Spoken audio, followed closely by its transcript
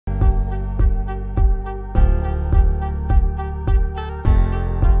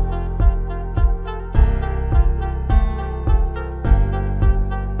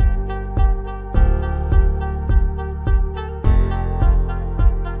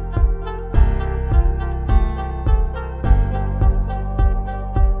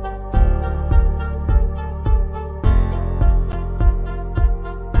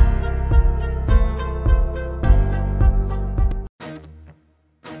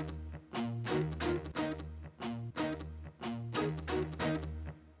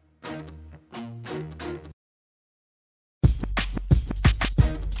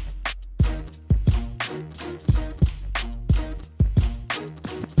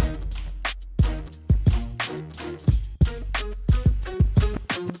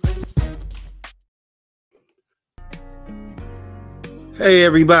Hey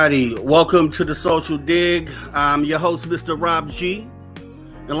everybody, welcome to the Social Dig. I'm your host, Mr. Rob G.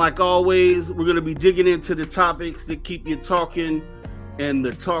 And like always, we're going to be digging into the topics that keep you talking and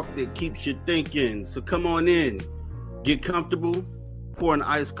the talk that keeps you thinking. So come on in, get comfortable, pour an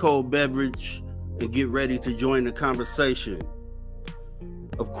ice cold beverage, and get ready to join the conversation.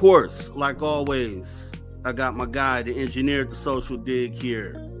 Of course, like always, I got my guy, the engineer at the Social Dig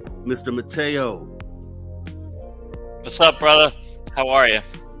here, Mr. Mateo. What's up, brother? How are you?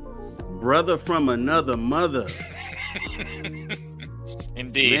 Brother from another mother.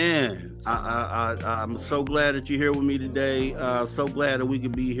 Indeed. Man, I'm so glad that you're here with me today. So glad that we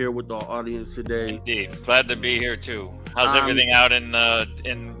could be here with our audience today. Indeed. Glad to be here too. How's everything out in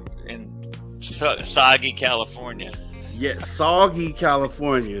soggy California? Yeah, soggy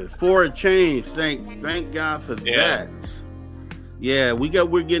California. For a change. Thank God for that. Yeah,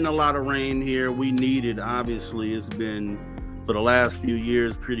 we're getting a lot of rain here. We need it, obviously. It's been for the last few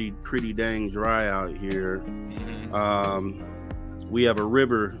years pretty dang dry out here. We have a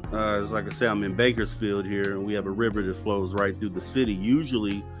river, like I say, I'm in Bakersfield here, and we have a river that flows right through the city.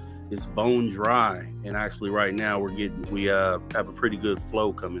 Usually it's bone dry, and actually right now we have a pretty good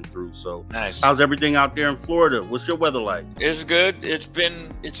flow coming through. So nice. How's everything out there in Florida? What's your weather like? It's good.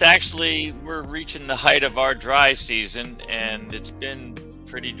 We're reaching the height of our dry season, and it's been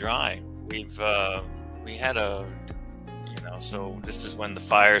pretty dry. So this is when the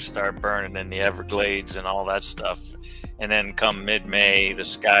fires start burning in the Everglades and all that stuff. And then come mid-May, the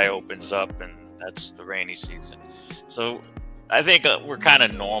sky opens up, and that's the rainy season. So I think we're kind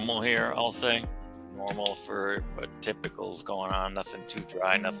of normal here, I'll say. Normal for what typical is going on. Nothing too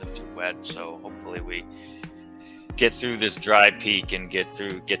dry, nothing too wet. So hopefully we get through this dry peak and get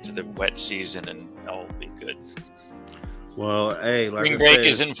to the wet season, and all will be good. Well, hey, like spring break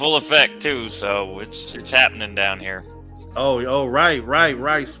is in full effect too, so it's happening down here. Oh,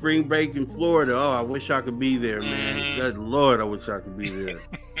 right. Spring break in Florida. Oh, I wish I could be there, man. Good Lord, I wish I could be there.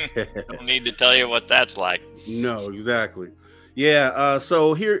 Don't need to tell you what that's like. No, exactly. Yeah.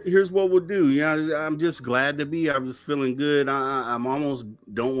 So here's what we'll do. I'm just glad to be. I'm just feeling good. I'm almost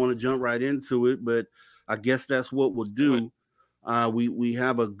don't want to jump right into it, but I guess that's what we'll do. We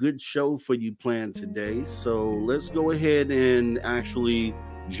have a good show for you planned today. So let's go ahead and actually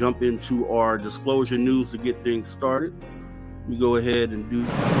jump into our disclosure news to get things started. We go ahead and do.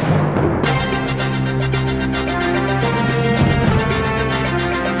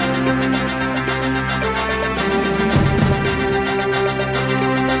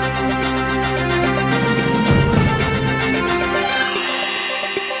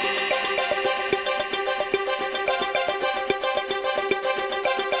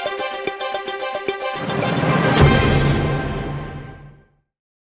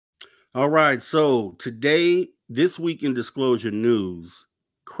 All right, so this week in disclosure news,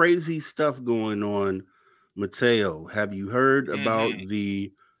 crazy stuff going on. Mateo, have you heard about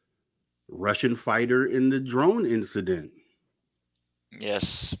the Russian fighter in the drone incident?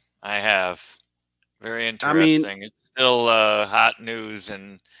 Yes, I have. Very interesting. It's still hot news,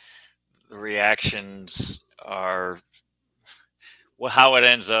 and the reactions are how it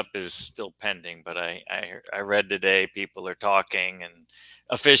ends up is still pending. But I read today people are talking and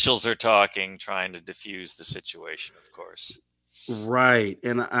officials are talking, trying to diffuse the situation, of course. Right.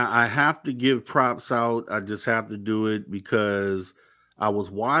 And I have to give props out. I just have to do it because I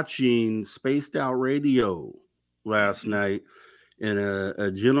was watching Spaced Out Radio last night, and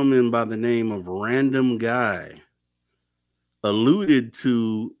a gentleman by the name of Random Guy alluded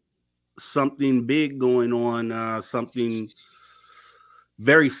to something big going on, something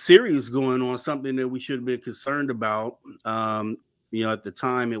very serious going on, something that we should have been concerned about. At the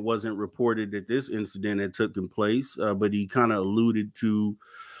time, it wasn't reported that this incident had taken place, but he kind of alluded to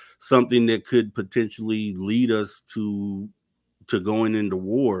something that could potentially lead us to going into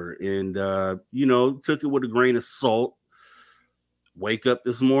war. And, took it with a grain of salt. Wake up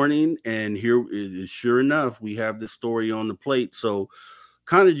this morning, and here, sure enough, we have this story on the plate. So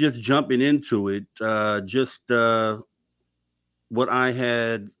kind of just jumping into it, what I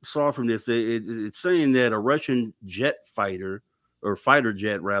had saw from this, it's saying that a Russian fighter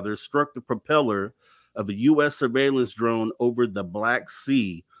jet rather, struck the propeller of a U.S. surveillance drone over the Black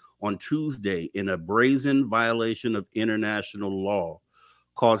Sea on Tuesday in a brazen violation of international law,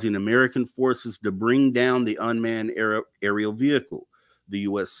 causing American forces to bring down the unmanned aerial vehicle, the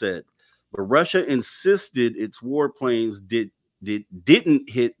U.S. said. But Russia insisted its warplanes didn't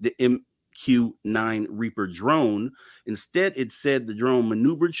hit the MQ-9 Reaper drone. Instead, it said the drone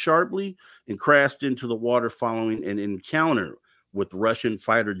maneuvered sharply and crashed into the water following an encounter with Russian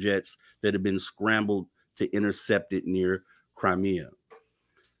fighter jets that had been scrambled to intercept it near Crimea.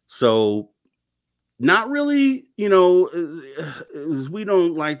 So not really, you know, we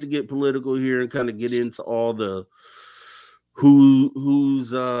don't like to get political here and kind of get into all the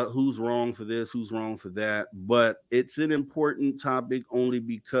who's wrong for this, who's wrong for that, but it's an important topic only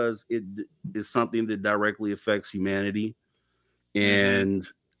because it is something that directly affects humanity. Mm-hmm. And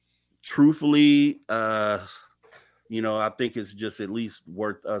truthfully, you know, I think it's just at least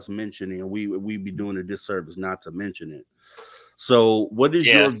worth us mentioning, and we'd be doing a disservice not to mention it. So, what is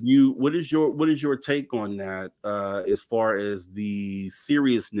Yeah. your view? What is your take on that, as far as the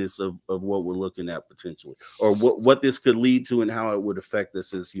seriousness of what we're looking at potentially, or what this could lead to, and how it would affect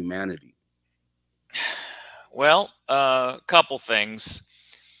us as humanity? Well, a couple things.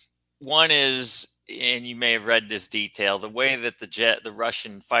 One is, and you may have read this detail, the way that the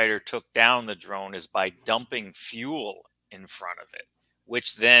Russian fighter took down the drone is by dumping fuel in front of it,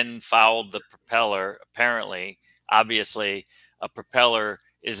 which then fouled the propeller. Apparently, obviously, a propeller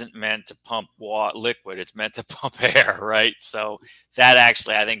isn't meant to pump liquid; it's meant to pump air, right? So that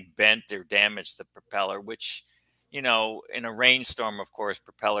actually, I think, bent or damaged the propeller, which, in a rainstorm, of course,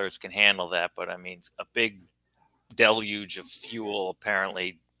 propellers can handle that. But I mean, a big deluge of fuel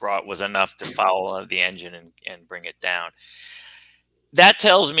apparently was enough to foul the engine and bring it down. That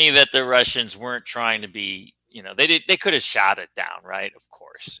tells me that the Russians weren't trying to be, they could have shot it down, right? Of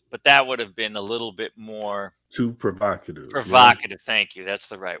course, but that would have been a little bit more Too provocative, yeah. provocative. Thank you. That's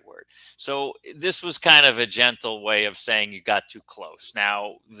the right word. So this was kind of a gentle way of saying you got too close.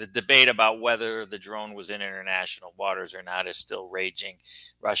 Now, the debate about whether the drone was in international waters or not is still raging.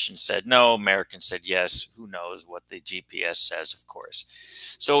 Russians said no. Americans said yes. Who knows what the GPS says, of course.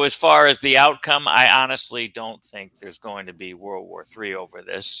 So as far as the outcome, I honestly don't think there's going to be World War III over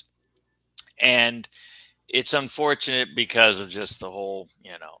this. And it's unfortunate because of just the whole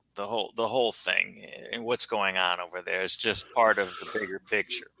thing and what's going on over there. It's just part of the bigger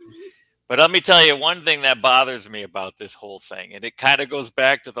picture. But let me tell you one thing that bothers me about this whole thing, and it kind of goes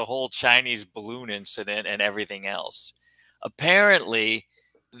back to the whole Chinese balloon incident and everything else. Apparently,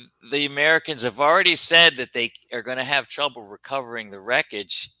 the Americans have already said that they are going to have trouble recovering the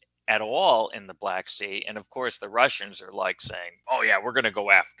wreckage at all in the Black Sea. And of course, the Russians are like saying, oh, yeah, we're going to go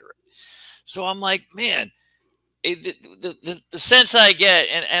after it. So I'm like, man, the sense I get,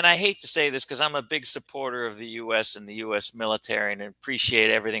 and I hate to say this because I'm a big supporter of the U.S. and the U.S. military and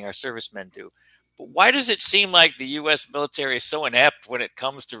appreciate everything our servicemen do. But why does it seem like the U.S. military is so inept when it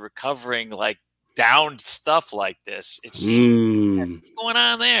comes to recovering like downed stuff like this? It seems Mm. what's going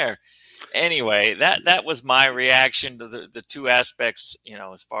on there. Anyway, that was my reaction to the two aspects,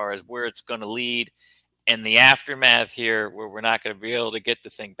 as far as where it's going to lead and the aftermath here, where we're not going to be able to get the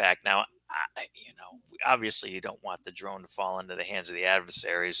thing back. Now, obviously you don't want the drone to fall into the hands of the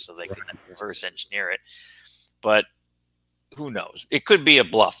adversaries so they can reverse engineer it. But who knows? It could be a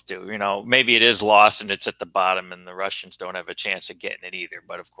bluff too. Maybe it is lost and it's at the bottom and the Russians don't have a chance of getting it either.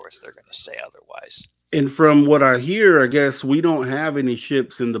 But of course, they're going to say otherwise. And from what I hear, I guess we don't have any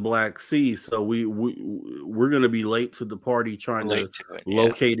ships in the Black Sea, so we're going to be late to the party trying to Relate to it, yeah.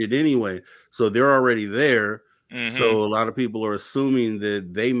 locate it anyway. So they're already there. Mm-hmm. So a lot of people are assuming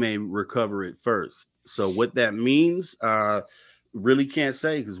that they may recover it first. So what that means, really can't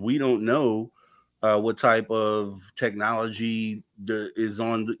say because we don't know what type of technology is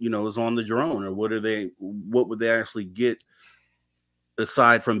on is on the drone, or what would they actually get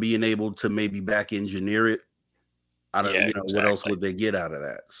aside from being able to maybe back engineer it. I don't, Yeah, what else exactly. would they get out of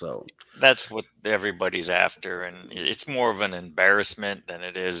that? So That's what everybody's after, and it's more of an embarrassment than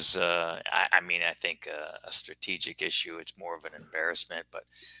it is. I mean, I think a strategic issue. It's more of an embarrassment, but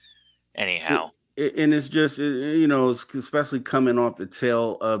it, anyhow. and it's just it's especially coming off the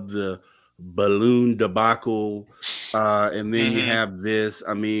tail of the balloon debacle, and then you Mm-hmm. have this.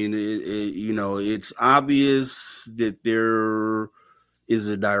 I mean, it's obvious that there is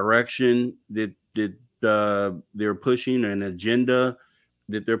a direction that they're pushing, an agenda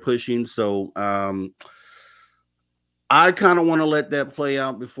that they're pushing. So I kind of want to let that play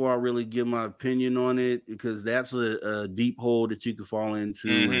out before I really give my opinion on it, because that's a deep hole that you could fall into,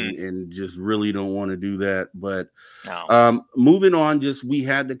 Mm-hmm. and just really don't want to do that. But No. moving on, just we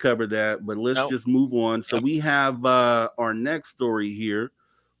had to cover that, but let's Nope. just move on. So Yep. we have our next story here,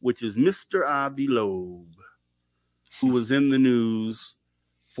 which is Mr. Avi Loeb, who was in the news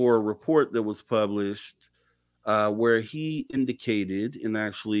for a report that was published where he indicated, and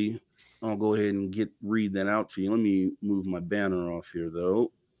actually, I'll go ahead and read that out to you. Let me move my banner off here,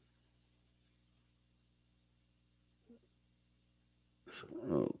 though. So,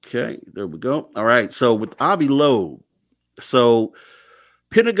 okay, there we go. All right. So with Avi Loeb, so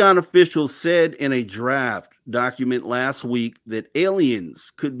Pentagon officials said in a draft document last week that aliens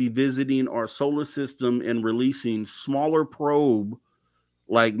could be visiting our solar system and releasing smaller probe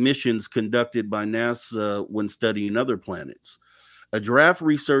like missions conducted by NASA when studying other planets. A draft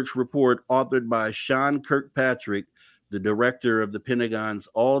research report authored by Sean Kirkpatrick, the director of the Pentagon's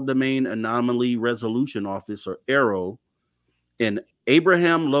All Domain Anomaly Resolution Office, or ARROW, and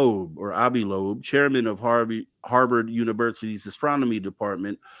Abraham Loeb, or Avi Loeb, chairman of Harvard University's astronomy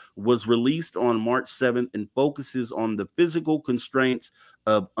department, was released on March 7th and focuses on the physical constraints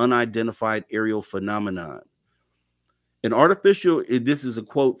of unidentified aerial phenomenon. This is a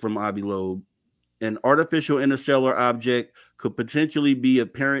quote from Avi Loeb, an artificial interstellar object could potentially be a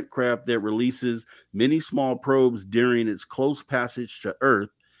parent craft that releases many small probes during its close passage to Earth,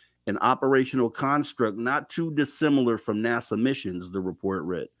 an operational construct not too dissimilar from NASA missions, the report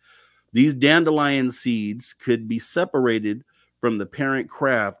read. These dandelion seeds could be separated from the parent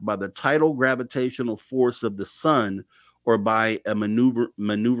craft by the tidal gravitational force of the sun or by a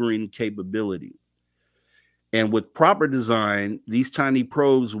maneuvering capability. And with proper design, these tiny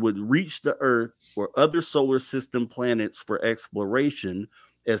probes would reach the Earth or other solar system planets for exploration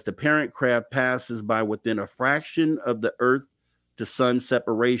as the parent craft passes by within a fraction of the Earth to sun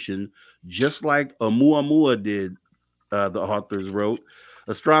separation, just like Oumuamua did, the authors wrote.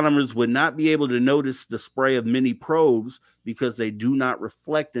 Astronomers would not be able to notice the spray of many probes because they do not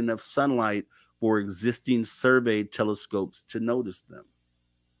reflect enough sunlight for existing survey telescopes to notice them.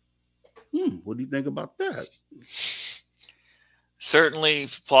 What do you think about that? Certainly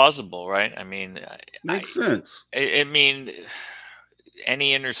plausible, right? I mean, makes sense. I mean,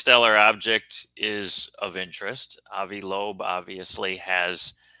 any interstellar object is of interest. Avi Loeb obviously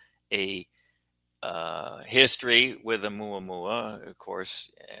has a history with Oumuamua, of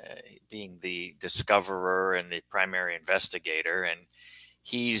course, being the discoverer and the primary investigator, and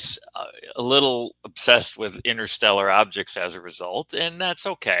he's a little obsessed with interstellar objects as a result, and that's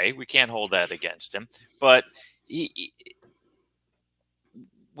okay. We can't hold that against him. But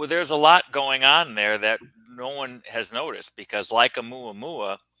well, there's a lot going on there that no one has noticed because, like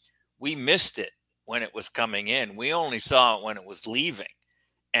Oumuamua, we missed it when it was coming in. We only saw it when it was leaving.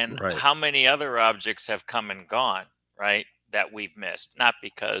 And how many other objects have come and gone, right, that we've missed? Not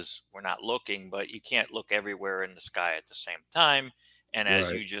because we're not looking, but you can't look everywhere in the sky at the same time. And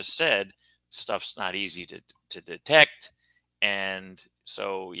as you just said, stuff's not easy to detect. And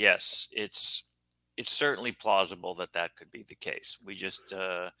so, yes, it's certainly plausible that that could be the case. We just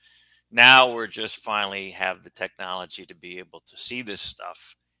now we're just finally have the technology to be able to see this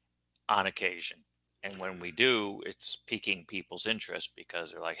stuff on occasion. And when we do, it's piquing people's interest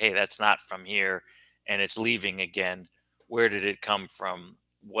because they're like, hey, that's not from here and it's leaving again. Where did it come from?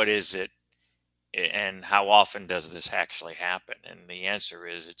 What is it? And how often does this actually happen? And the answer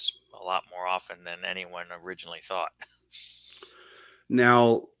is it's a lot more often than anyone originally thought.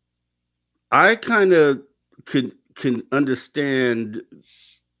 Now, I kind of can understand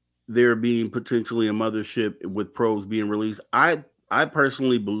there being potentially a mothership with probes being released. I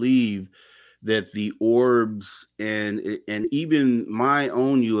personally believe that the orbs and even my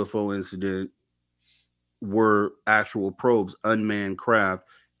own UFO incident were actual probes, unmanned craft,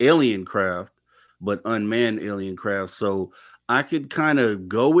 alien craft, but unmanned alien craft. So I could kind of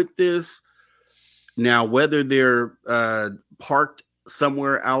go with this. Now, whether they're parked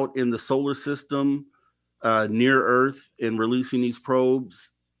somewhere out in the solar system near Earth and releasing these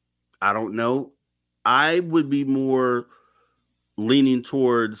probes, I don't know. I would be more leaning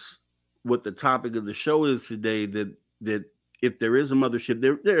towards what the topic of the show is today, that if there is a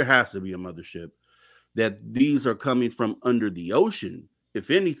mothership, there has to be a mothership, that these are coming from under the ocean.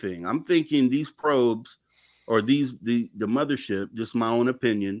 If anything, I'm thinking these probes or the mothership, just my own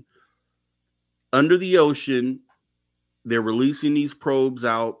opinion, under the ocean, they're releasing these probes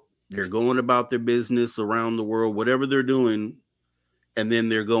out. They're going about their business around the world, whatever they're doing, and then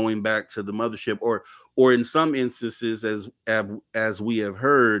they're going back to the mothership, or in some instances, as we have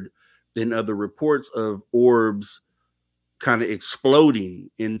heard in other reports of orbs kind of exploding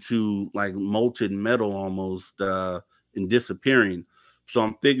into like molten metal almost and disappearing. So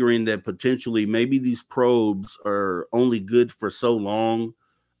I'm figuring that potentially maybe these probes are only good for so long,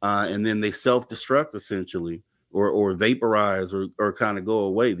 and then they self-destruct essentially, or vaporize, or kind of go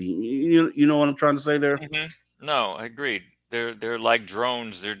away. You know what I'm trying to say there? Mm-hmm. No, I agreed. They're like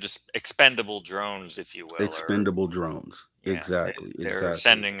drones. They're just expendable drones, if you will. Expendable drones. Yeah, exactly. They're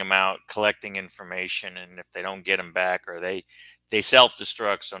sending them out, collecting information, and if they don't get them back, or they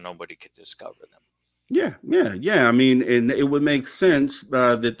self-destruct, so nobody could discover them. Yeah. I mean, and it would make sense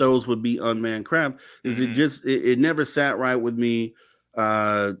that those would be unmanned craft. It never sat right with me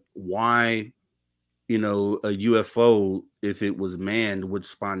why, a UFO, if it was manned, would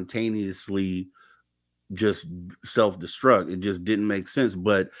spontaneously just self-destruct. It just didn't make sense.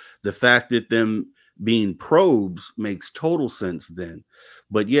 But the fact that them being probes makes total sense then.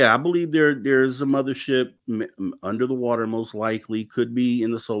 But yeah, I believe there's a mothership under the water, most likely, could be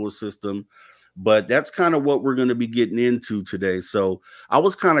in the solar system. But that's kind of what we're going to be getting into today. So I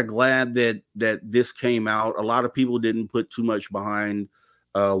was kind of glad that this came out. A lot of people didn't put too much behind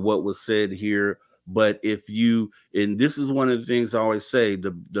what was said here. But if you, and this is one of the things I always say,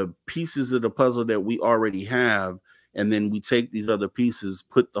 the pieces of the puzzle that we already have, and then we take these other pieces,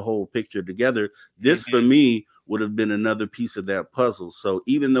 put the whole picture together. This for me would have been another piece of that puzzle. So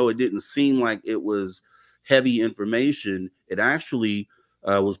even though it didn't seem like it was heavy information, it actually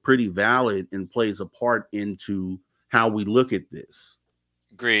was pretty valid and plays a part into how we look at this.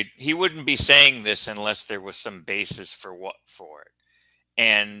 Agreed. He wouldn't be saying this unless there was some basis for it.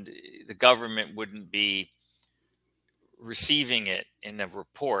 And the government wouldn't be receiving it in a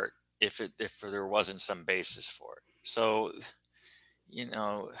report if there wasn't some basis for it. So, it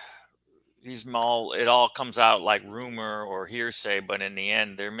all comes out like rumor or hearsay, but in the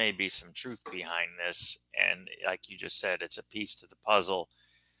end, there may be some truth behind this. And like you just said, it's a piece to the puzzle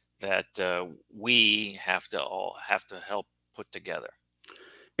that we have to help put together.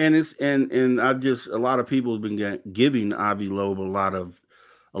 And I've just, a lot of people have been giving Avi Loeb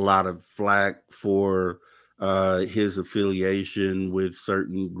a lot of flack for his affiliation with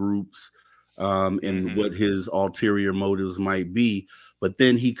certain groups, and what his ulterior motives might be. But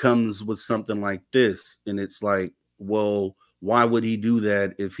then he comes with something like this, and it's like, well, why would he do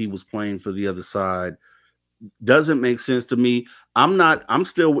that if he was playing for the other side? Doesn't make sense to me. I'm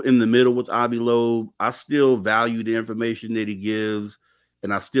still in the middle with Avi Loeb. I still value the information that he gives,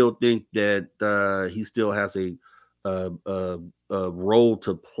 and I still think that he still has a role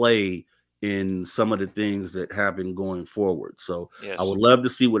to play in some of the things that happen going forward. So yes. I would love to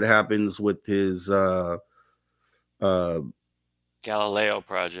see what happens with his Galileo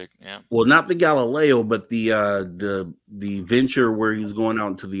project. Yeah. Well, not the Galileo, but the venture where he's going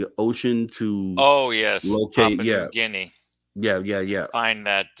out into the ocean to locate Papua New Guinea. Yeah. Find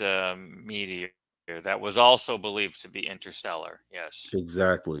that meteor that was also believed to be interstellar. Yes.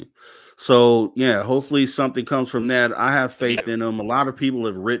 Exactly. So yeah, hopefully something comes from that. I have faith in him. A lot of people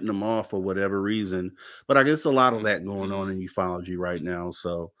have written him off for whatever reason, but I guess a lot of that going on in ufology right now.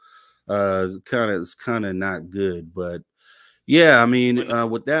 So it's kind of not good. But yeah, I mean,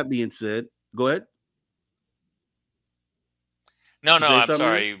 with that being said, go ahead. No, I'm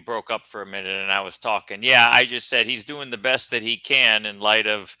sorry. You broke up for a minute and I was talking. Yeah, I just said he's doing the best that he can in light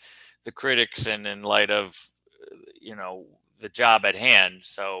of the critics and in light of, the job at hand.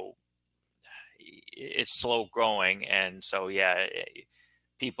 So it's slow growing. And so, yeah,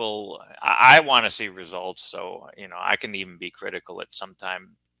 people, I want to see results. So, I can even be critical at some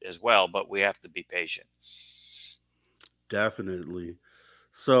time as well, but we have to be patient. Definitely.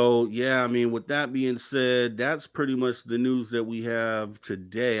 So, yeah, I mean, with that being said, that's pretty much the news that we have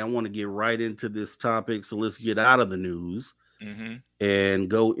today. I want to get right into this topic. So, let's get out of the news and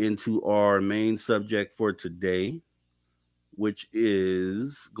go into our main subject for today, which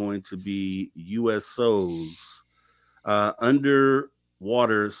is going to be U.S.O's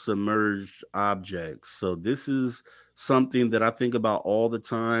underwater submerged objects. So, this is something that I think about all the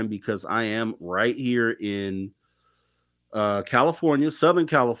time because I am right here in California, Southern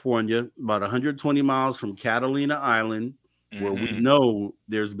California, about 120 miles from Catalina Island, where we know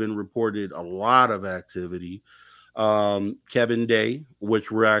there's been reported a lot of activity. Kevin Day,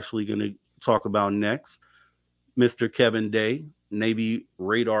 which we're actually going to talk about next. Mr. Kevin Day, Navy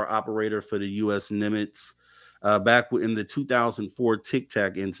radar operator for the U.S. Nimitz, back in the 2004 Tic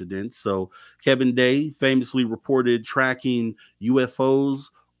Tac incident. So Kevin Day famously reported tracking UFOs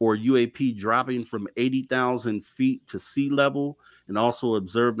or UAP dropping from 80,000 feet to sea level, and also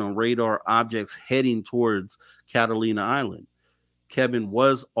observed on radar objects heading towards Catalina Island. Kevin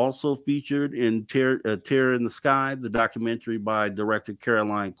was also featured in Terror in the Sky, the documentary by director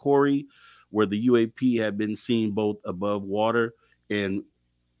Caroline Corey, where the UAP had been seen both above water and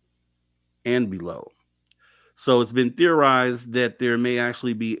below. So it's been theorized that there may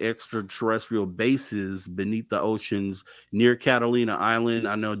actually be extraterrestrial bases beneath the oceans near Catalina Island.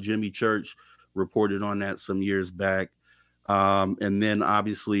 I know Jimmy Church reported on that some years back. And then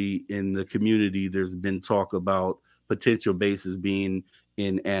obviously in the community, there's been talk about potential bases being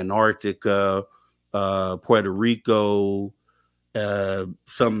in Antarctica, Puerto Rico,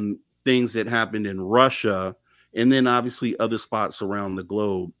 some things that happened in Russia, and then obviously other spots around the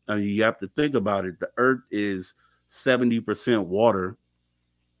globe. I mean, you have to think about it. The Earth is 70% water,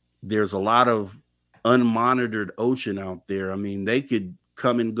 there's a lot of unmonitored ocean out there. I mean, they could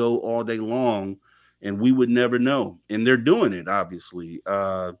come and go all day long and we would never know. And they're doing it, obviously.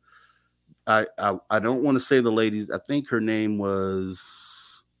 I don't want to say the ladies. I think her name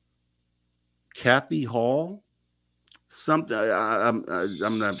was Kathy Hall. Something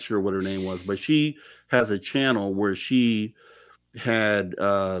I'm not sure what her name was, but she has a channel where she had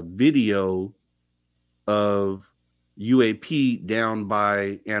video of UAP down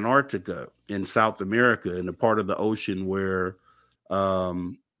by Antarctica in South America, in the part of the ocean where not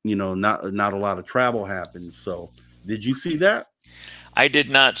a lot of travel happens. So, did you see that? I did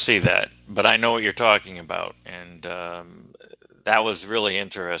not see that, but I know what you're talking about, and that was really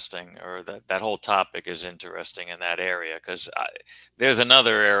interesting. Or that whole topic is interesting in that area because there's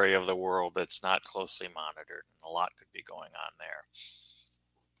another area of the world that's not closely monitored, and a lot could be going on there.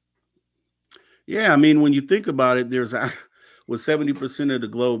 Yeah, I mean, when you think about it, there's with 70% of the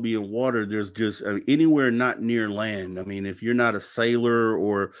globe being water, there's just anywhere not near land. I mean, if you're not a sailor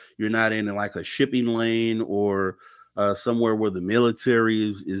or you're not in like a shipping lane or somewhere where the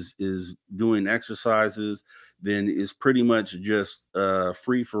military is doing exercises, then it's pretty much just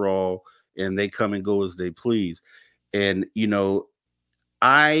free for all, and they come and go as they please. And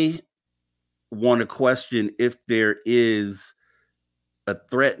I want to question if there is a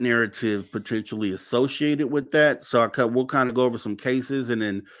threat narrative potentially associated with that. So we'll kind of go over some cases, and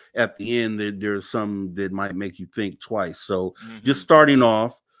then at the end, there's some that might make you think twice. So just starting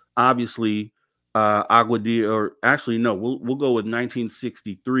off, obviously, Aguadilla, or actually no, we'll go with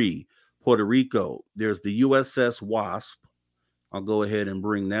 1963, Puerto Rico. There's the USS Wasp. I'll go ahead and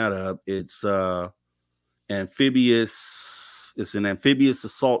bring that up. It's amphibious. It's an amphibious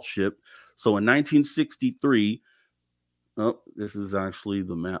assault ship. So in 1963. Oh, this is actually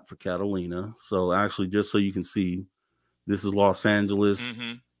the map for Catalina. So actually, just so you can see, this is Los Angeles.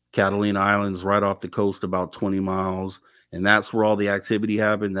 Catalina Island's right off the coast, about 20 miles. And that's where all the activity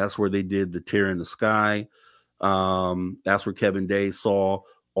happened. That's where they did the tear in the sky. That's where Kevin Day saw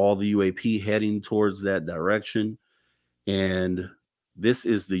all the UAP heading towards that direction. And this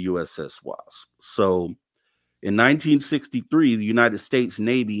is the USS Wasp. So in 1963, the United States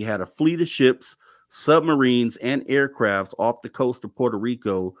Navy had a fleet of ships, submarines, and aircrafts off the coast of Puerto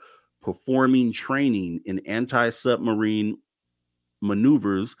Rico performing training in anti-submarine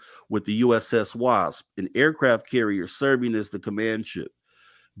maneuvers with the USS Wasp, an aircraft carrier serving as the command ship.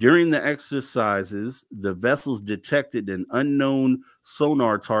 During the exercises, the vessels detected an unknown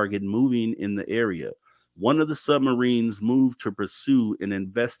sonar target moving in the area. One of the submarines moved to pursue and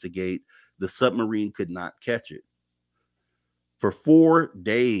investigate. The submarine could not catch it. For 4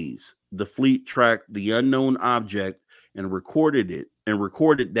 days, the fleet tracked the unknown object and recorded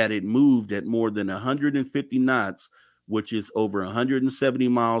that it moved at more than 150 knots, which is over 170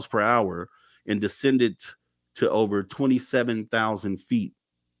 miles per hour, and descended to over 27,000 feet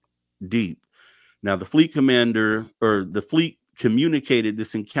deep. Now, the fleet communicated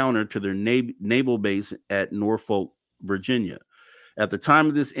this encounter to their naval base at Norfolk, Virginia. At the time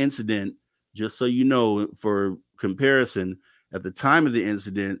of this incident, just so you know, for comparison, at the time of the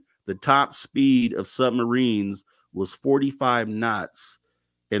incident, the top speed of submarines was 45 knots,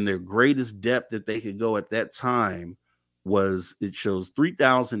 and their greatest depth that they could go at that time was, it shows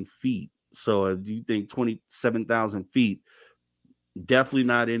 3,000 feet. So if you think 27,000 feet, definitely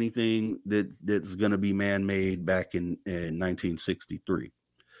not anything that's going to be man-made back in 1963.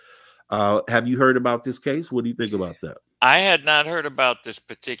 Have you heard about this case? What do you think about that? I had not heard about this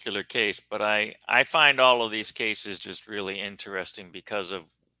particular case, but I find all of these cases just really interesting because of,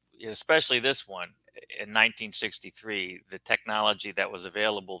 especially this one in 1963, the technology that was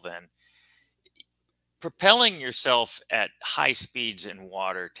available then. Propelling yourself at high speeds in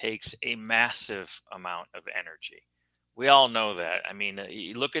water takes a massive amount of energy. We all know that. I mean,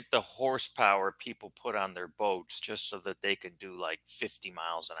 you look at the horsepower people put on their boats just so that they could do like 50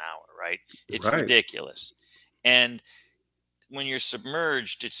 miles an hour, right? It's ridiculous. And when you're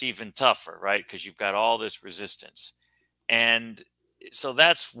submerged, it's even tougher, right? Because you've got all this resistance. And so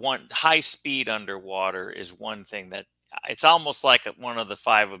that's one. High speed underwater is one thing that it's almost like one of the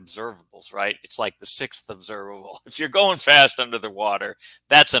 5 observables, right? It's like the 6th observable. If you're going fast under the water,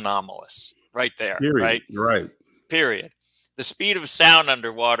 that's anomalous right there, right? Right. Period. The speed of sound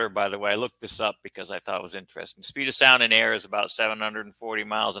underwater, by the way, I looked this up because I thought it was interesting. Speed of sound in air is about 740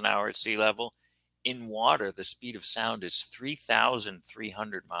 miles an hour at sea level. In water, the speed of sound is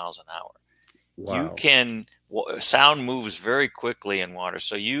 3,300 miles an hour. Wow. Sound moves very quickly in water.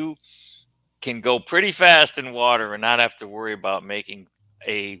 So you can go pretty fast in water and not have to worry about making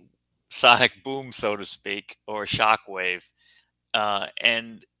a sonic boom, so to speak, or a shock wave.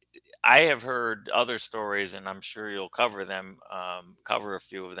 And I have heard other stories, and I'm sure you'll cover them, cover a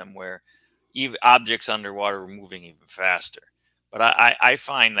few of them, where even objects underwater were moving even faster. But I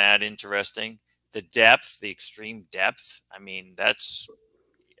find that interesting. The depth, the extreme depth. I mean, that's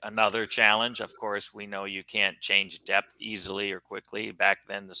another challenge. Of course, we know you can't change depth easily or quickly. Back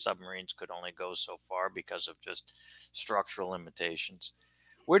then, the submarines could only go so far because of just structural limitations.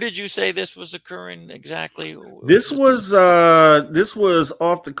 Where did you say this was occurring exactly? Was this? This was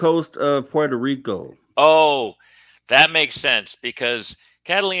off the coast of Puerto Rico. Oh, that makes sense because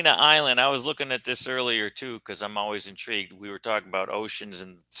Catalina Island, I was looking at this earlier too, because I'm always intrigued. We were talking about oceans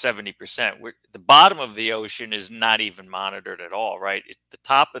and 70%. The bottom of the ocean is not even monitored at all, right? The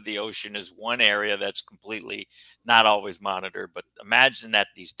top of the ocean is one area that's completely not always monitored. But imagine at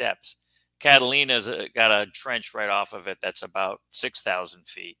these depths. Catalina's got a trench right off of it that's about 6,000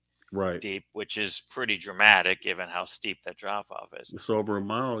 feet Right. deep, which is pretty dramatic given how steep that drop off is. It's over a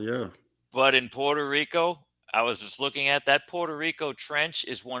mile, yeah. But in Puerto Rico, I was just looking at that. Puerto Rico Trench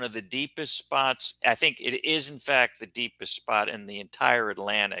is one of the deepest spots. I think it is, in fact, the deepest spot in the entire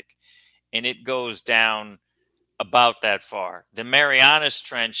Atlantic. And it goes down about that far. The Marianas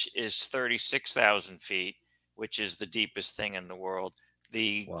Trench is 36,000 feet, which is the deepest thing in the world.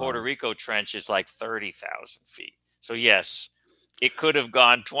 The Puerto Wow. Rico Trench is like 30,000 feet. So, yes, it could have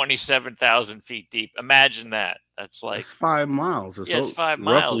gone 27,000 feet deep. Imagine that. That's like, That's 5 miles. It's yeah, it's 5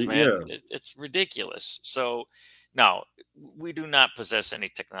 miles, roughly, yeah. man. It's ridiculous. So, no, we do not possess any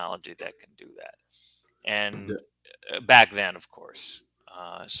technology that can do that. And The- back then, of course.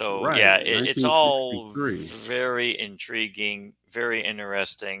 So, right. yeah, it's all 1963. very intriguing, very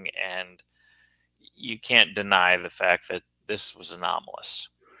interesting, and you can't deny the fact that this was anomalous.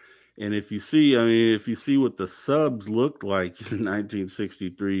 And if you see, I mean, if you see what the subs looked like in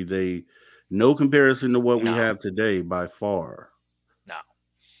 1963, they no comparison to what we No, have today by far. no, not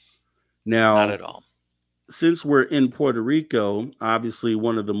Now, at all. since we're in Puerto Rico, obviously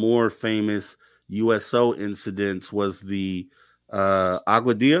one of the more famous USO incidents was the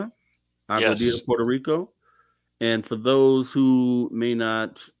Agua Dia, Yes. Puerto Rico. And for those who may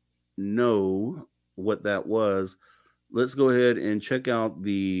not know what that was, let's go ahead and check out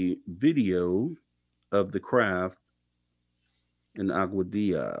the video of the craft in Agua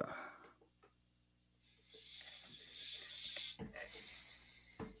Dia.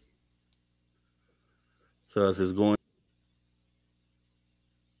 So as it's going,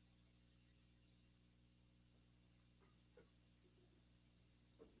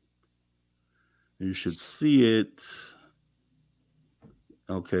 you should see it.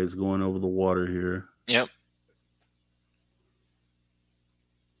 Okay, it's going over the water here. Yep.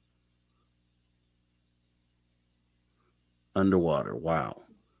 Underwater. Wow.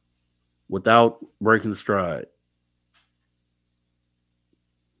 Without breaking stride.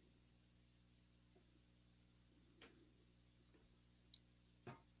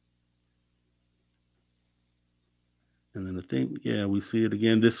 And then I think, yeah, we see it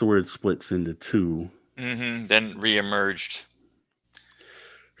again. This is where it splits into two. Then reemerged.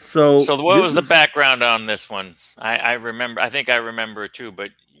 So So what this was the is background on this one? I remember. I think I remember it too. But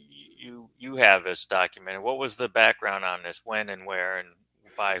you have this documented. What was the background on this? When and where and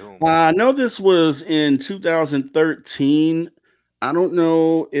by whom? I know this was in 2013. I don't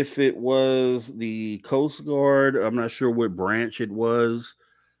know if it was the Coast Guard. I'm not sure what branch it was,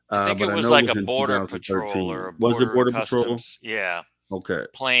 I think but it I was know it like was a in border patrol or 2013. a Was it border Border Patrol? customs. Yeah, Okay.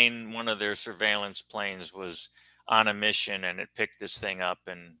 plane. One of their surveillance planes was on a mission, and it picked this thing up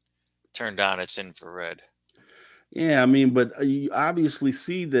and turned on its infrared. Yeah, I mean, but you obviously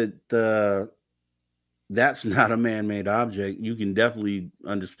see that that's not a man-made object. You can definitely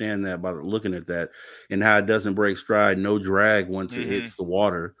understand that by looking at that and how it doesn't break stride, no drag once it Hmm. hits the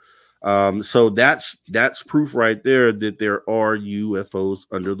water. So that's proof right there that there are UFOs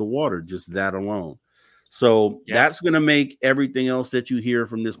under the water, just that alone. So Yep. that's going to make everything else that you hear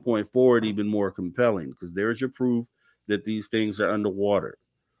from this point forward even more compelling because there's your proof that these things are underwater.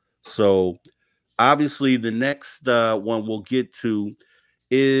 So obviously, the next one we'll get to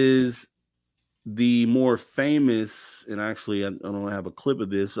is the more famous, and actually, I don't have a clip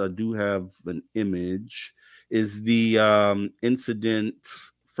of this. I do have an image. Is the incident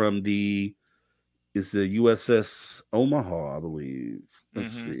from the is the USS Omaha, I believe.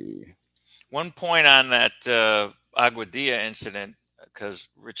 Let's Hmm. see. One point on that Aguadilla incident, because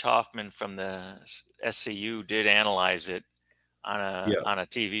Rich Hoffman from the SCU did analyze it Yeah, on a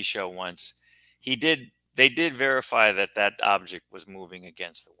TV show once. They did verify that that object was moving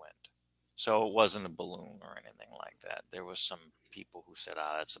against the wind, so it wasn't a balloon or anything like that. There was some people who said,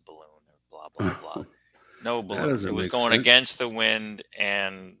 "Ah, that's a balloon," or blah blah blah. No That balloon. It doesn't was make going sense. against the wind,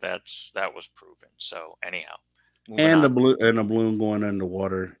 and that was proven. So anyhow, moving And on. a balloon going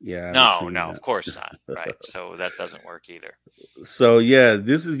underwater. Yeah, I haven't No, seen no, of that. course not. Right. So that doesn't work either. So yeah,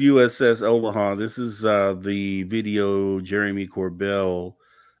 this is USS Omaha. This is the video Jeremy Corbell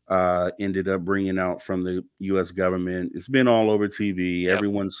ended up bringing out from the U.S. government. It's been all over TV. Yep.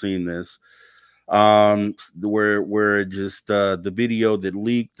 Everyone's seen this. Where just the video that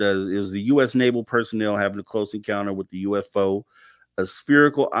leaked is the U.S. naval personnel having a close encounter with the UFO, a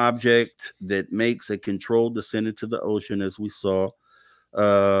spherical object that makes a controlled descent into the ocean, as we saw.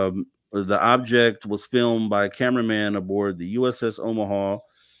 The object was filmed by a cameraman aboard the USS Omaha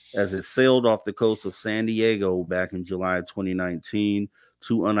as it sailed off the coast of San Diego back in July 2019.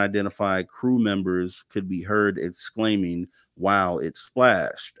 Two unidentified crew members could be heard exclaiming, "Wow, it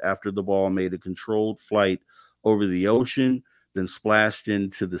splashed," after the ball made a controlled flight over the ocean, then splashed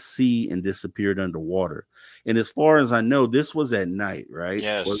into the sea and disappeared underwater. And as far as I know, this was at night, right?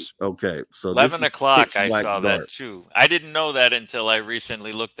 Yes. Okay, so this 11 is o'clock, pitch I black saw that dark. too. I didn't know that until I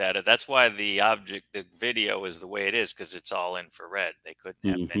recently looked at it. That's why the video is the way it is, because it's all infrared. They couldn't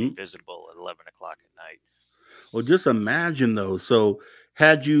have any Hmm. visible at 11 o'clock at night. Well, just imagine though. So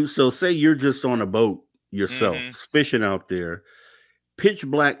so say you're just on a boat yourself, Mm-hmm. fishing out there, pitch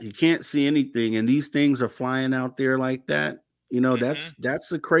black, you can't see anything, and these things are flying out there like that. Mm-hmm.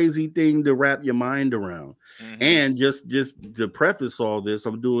 That's a crazy thing to wrap your mind around. Mm-hmm. And just to preface all this,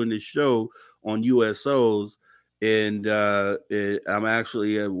 I'm doing this show on U.S.Os, and I'm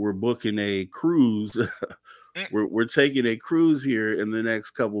actually we're booking a cruise. We're taking a cruise here in the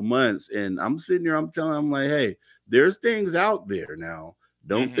next couple months, and I'm sitting here, I'm telling them like, hey, there's things out there now.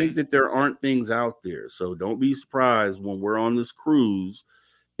 Don't Mm-hmm. think that there aren't things out there. So don't be surprised when we're on this cruise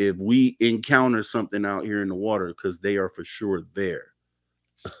if we encounter something out here in the water, because they are for sure there.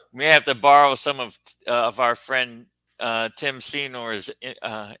 We have to borrow some of our friend Tim Senor's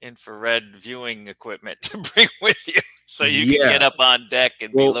infrared viewing equipment to bring with you, so you can get Yeah. up on deck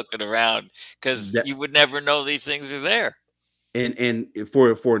and be Well, looking around, because that you would never know these things are there and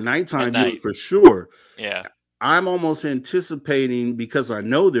for at nighttime viewing night. for sure. Yeah. I'm almost anticipating, because I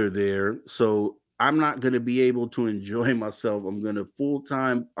know they're there, so I'm not going to be able to enjoy myself. I'm going to full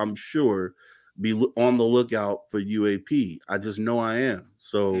time, I'm sure, be on the lookout for UAP. I just know I am.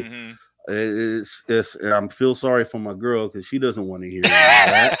 So Mm-hmm. it's I feel sorry for my girl because she doesn't want to hear any of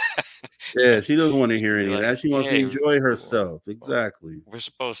that. Yeah, she doesn't want to hear You're any of like, that. She wants to hey, enjoy herself. Exactly. we're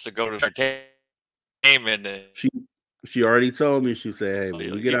supposed to go to entertainment. And She she already told me. She said, "Hey,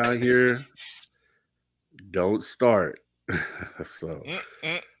 when we get out here, don't start." So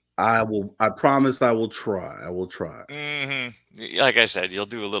I will. I promise. I will try. I will try. Mm-hmm. Like I said, you'll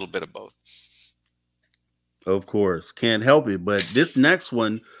do a little bit of both. Of course, can't help it. But this next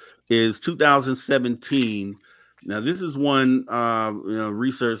one is 2017. Now, this is one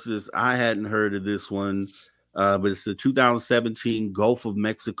research this I hadn't heard of this one, but it's the 2017 Gulf of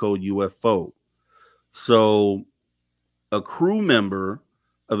Mexico UFO. So, a crew member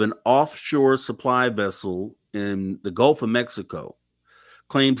of an offshore supply vessel in the Gulf of Mexico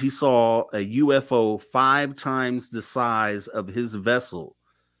claims he saw a UFO 5 times the size of his vessel,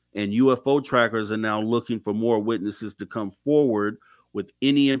 and UFO trackers are now looking for more witnesses to come forward with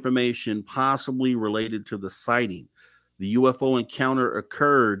any information possibly related to the sighting. The UFO encounter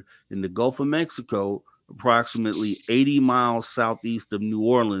occurred in the Gulf of Mexico, approximately 80 miles southeast of New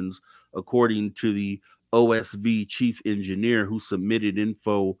Orleans, according to the OSV chief engineer, who submitted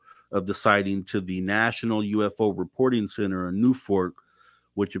info of the sighting to the National UFO Reporting Center in Newfork,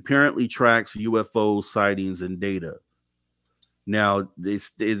 which apparently tracks UFO sightings and data. Now,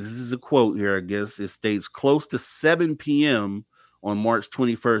 this is a quote here, I guess. It states, close to 7 p.m. on March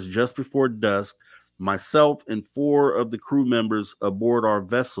 21st, just before dusk, myself and 4 of the crew members aboard our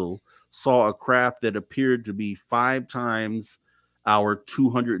vessel saw a craft that appeared to be 5 times our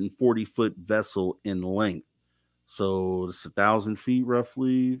 240-foot vessel in length. So it's 1,000 feet,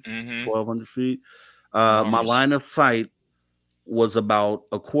 roughly Mm-hmm. 1,200 feet. It's My enormous. line of sight was about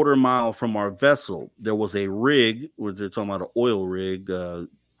a quarter mile from our vessel. There was a rig, which they're talking about an oil rig out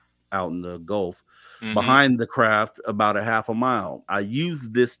in the Gulf, Mm-hmm. behind the craft about a half a mile. I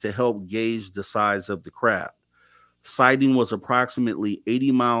used this to help gauge the size of the craft. Sighting was approximately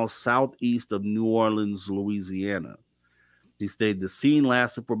 80 miles southeast of New Orleans, Louisiana. He stated the scene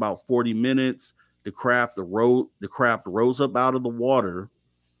lasted for about 40 minutes. The craft rose up out of the water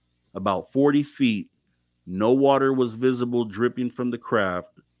about 40 feet. No water was visible dripping from the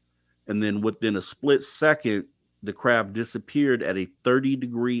craft. And then within a split second, the craft disappeared at a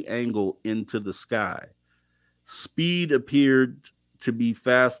 30-degree angle into the sky. Speed appeared to be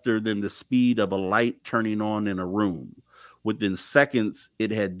faster than the speed of a light turning on in a room. Within seconds,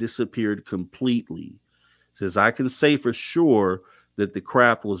 it had disappeared completely. Says, I can say for sure that the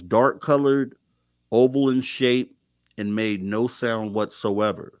craft was dark colored, oval in shape, and made no sound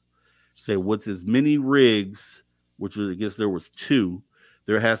whatsoever. Say, with as many rigs, which was, I guess there was two,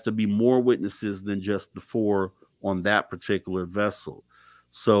 there has to be more witnesses than just the four on that particular vessel.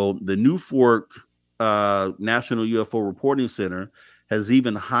 So the New Fork National UFO Reporting Center has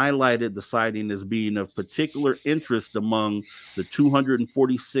even highlighted the sighting as being of particular interest among the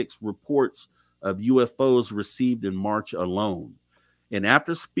 246 reports of UFOs received in March alone. And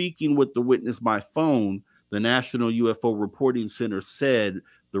after speaking with the witness by phone, the National UFO Reporting Center said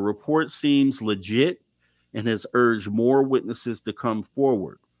the report seems legit and has urged more witnesses to come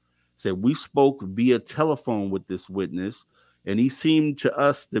forward. Said we spoke via telephone with this witness, and he seemed to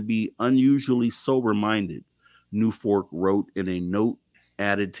us to be unusually sober minded. Newfork wrote in a note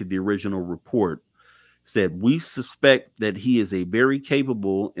added to the original report. Said we suspect that he is a very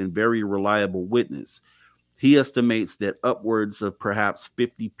capable and very reliable witness. He estimates that upwards of perhaps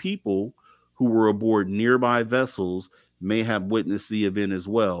 50 people who were aboard nearby vessels may have witnessed the event as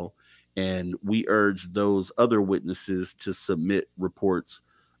well. And we urge those other witnesses to submit reports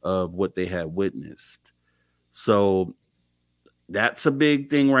of what they had witnessed. So that's a big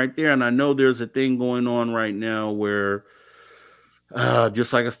thing right there. And I know there's a thing going on right now where,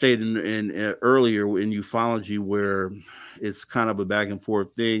 just like I stated in earlier in ufology, where it's kind of a back and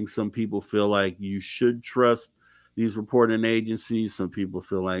forth thing. Some people feel like you should trust these reporting agencies. Some people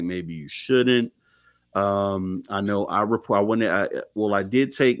feel like maybe you shouldn't. I know I report. I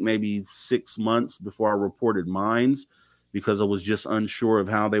did take maybe 6 months before I reported mines because I was just unsure of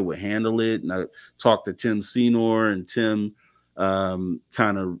how they would handle it. And I talked to Tim Senor, and Tim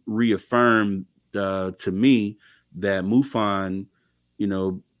kind of reaffirmed to me that MUFON,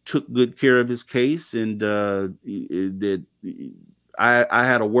 took good care of his case, and that I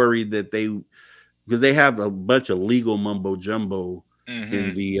had a worry that because they have a bunch of legal mumbo jumbo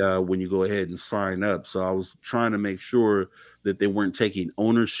in the when you go ahead and sign up. So I was trying to make sure that they weren't taking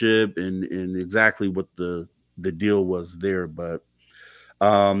ownership and exactly what the deal was there. But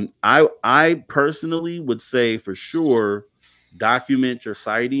I personally would say for sure document your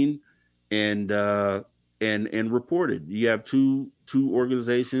sighting and and report it. You have two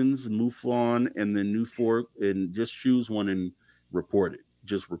organizations, MUFON and then New Fork, and just choose one and report it.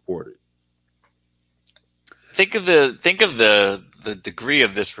 Just report it. Think of the degree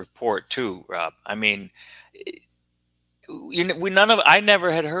of this report too, Rob. I mean, I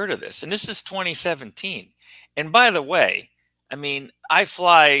never had heard of this, and this is 2017. And by the way, I mean, I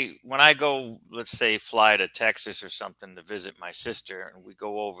fly when I go, let's say, fly to Texas or something to visit my sister, and we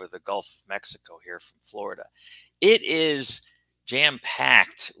go over the Gulf of Mexico here from Florida. It is jam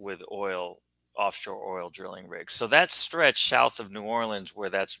packed with offshore oil drilling rigs. So that stretch south of New Orleans, where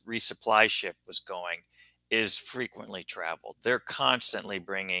that resupply ship was going, is frequently traveled. They're constantly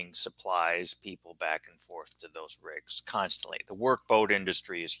bringing supplies, people back and forth to those rigs constantly. The workboat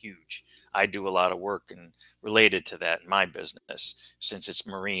industry is huge. I do a lot of work and related to that in my business since it's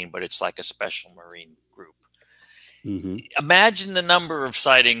marine, but it's like a special marine group. Imagine the number of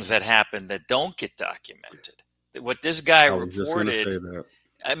sightings that happen that don't get documented. What this guy reported,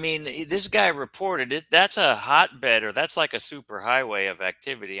 I mean, this guy reported it. That's a hotbed, or that's like a super highway of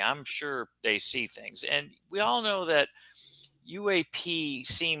activity. I'm sure they see things. And we all know that UAP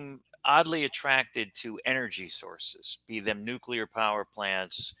seem oddly attracted to energy sources, be them nuclear power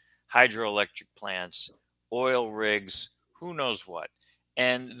plants, hydroelectric plants, oil rigs, who knows what.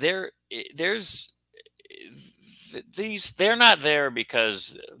 And they're not there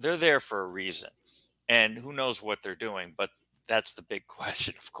because they're there for a reason. And who knows what they're doing, but that's the big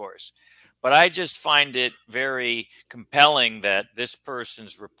question, of course. But I just find it very compelling that this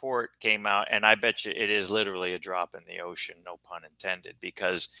person's report came out, and I bet you it is literally a drop in the ocean, no pun intended,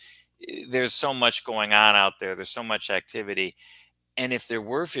 because there's so much going on out there. There's so much activity. And if there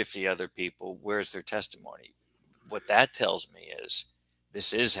were 50 other people, where's their testimony? What that tells me is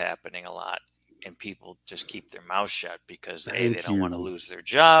this is happening a lot, and people just keep their mouth shut because they don't want to lose their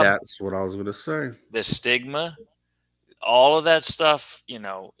job. That's what I was going to say. The stigma, all of that stuff, in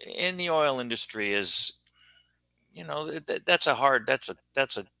the oil industry is, that's a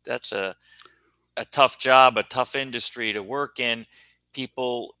tough job, a tough industry to work in.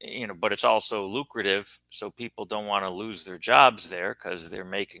 People, but it's also lucrative. So people don't want to lose their jobs there because they're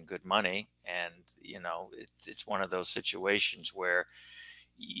making good money. And, it's one of those situations where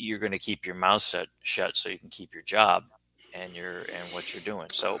you're going to keep your mouth shut so you can keep your job. and what you're doing.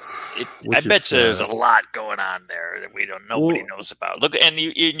 So I which is bet you there's a sad. lot going on there that nobody Well, knows about. Look, and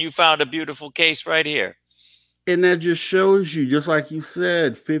you found a beautiful case right here. and that just shows you, just like you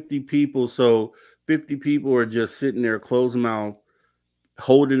said, 50 people. So 50 people are just sitting there closed mouth,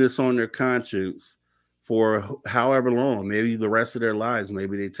 holding this on their conscience for however long, maybe the rest of their lives.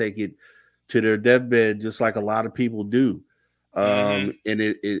 Maybe they take it to their deathbed, just like a lot of people do. Mm-hmm. And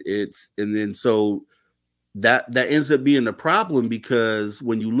it's and then so that ends up being the problem, because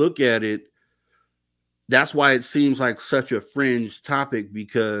when you look at it, that's why it seems like such a fringe topic,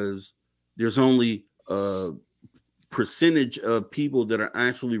 because there's only a percentage of people that are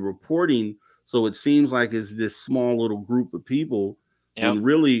actually reporting. So it seems like it's this small little group of people, Yep. when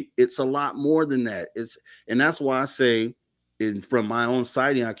really it's a lot more than that. And that's why I say, from my own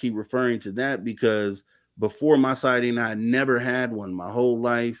sighting, I keep referring to that, because before my sighting, I never had one my whole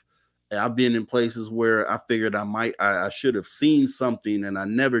life. I've been in places where I figured I should have seen something and I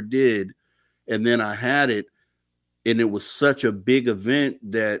never did. And then I had it, and it was such a big event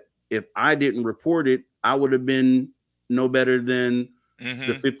that if I didn't report it, I would have been no better than the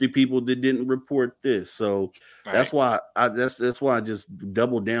Mm-hmm. 50 people that didn't report this. So Right. that's why I just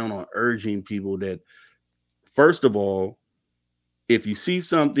double down on urging people that, first of all, if you see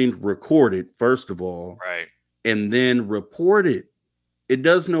something, record it first of all, Right. and then report it. It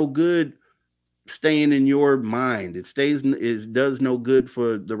does no good staying in your mind. It does no good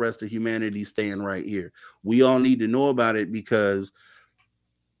for the rest of humanity staying right here. We all need to know about it, because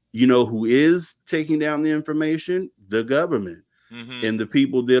you know who is taking down the information? The government. Mm-hmm. And the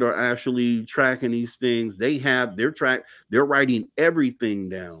people that are actually tracking these things, they're writing everything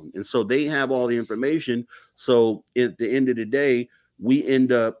down. And so they have all the information. So at the end of the day, we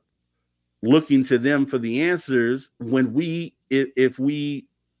end up looking to them for the answers, when if we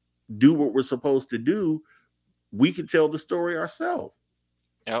do what we're supposed to do, we can tell the story ourselves.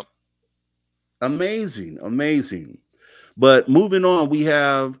 Yep. Amazing, amazing. But moving on, we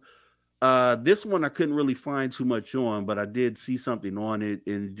have this one I couldn't really find too much on, but I did see something on it,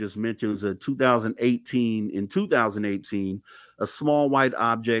 and it just mentions a 2018, a small white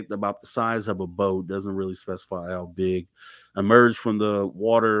object about the size of a boat, doesn't really specify how big, emerged from the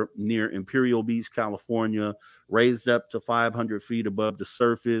water near Imperial Beach, California, raised up to 500 feet above the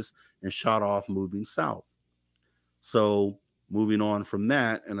surface, and shot off moving south. So moving on from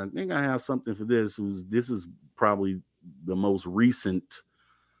that, and I think I have something for this. This is probably the most recent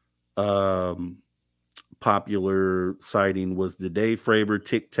um, popular sighting, was the Dave Fravor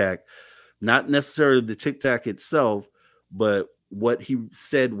Tic Tac. Not necessarily the Tic Tac itself, but what he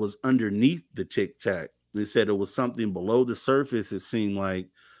said was underneath the Tic Tac. They said it was something below the surface. It seemed like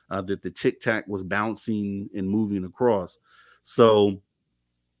that the Tic Tac was bouncing and moving across. So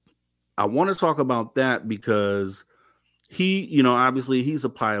I want to talk about that, because obviously he's a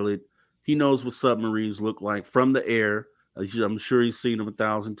pilot. He knows what submarines look like from the air. I'm sure he's seen them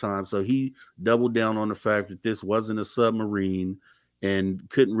 1,000 times. So he doubled down on the fact that this wasn't a submarine, and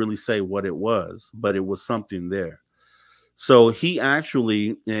couldn't really say what it was, but it was something there. So he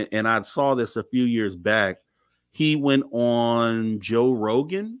actually, and I saw this a few years back, he went on Joe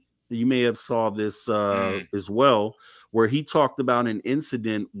Rogan. You may have saw this as well, where he talked about an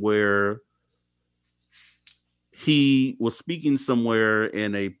incident where he was speaking somewhere,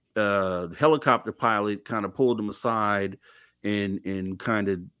 and a helicopter pilot kind of pulled him aside and kind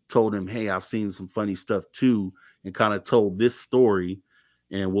of told him, "Hey, I've seen some funny stuff too," and kind of told this story.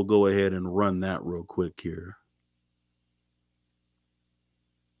 And we'll go ahead and run that real quick here.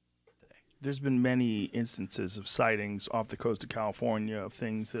 There's been many instances of sightings off the coast of California of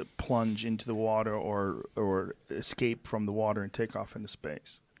things that plunge into the water or escape from the water and take off into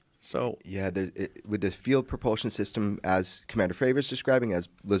space. So yeah, with the field propulsion system, as Commander Fravor is describing, as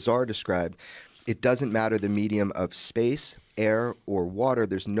Lazar described, it doesn't matter the medium of space, air, or water.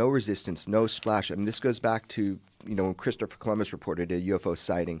 There's no resistance, no splash. I mean, this goes back to, when Christopher Columbus reported a UFO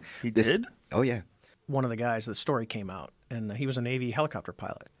sighting. He did? Oh, yeah. One of the guys, the story came out, and he was a Navy helicopter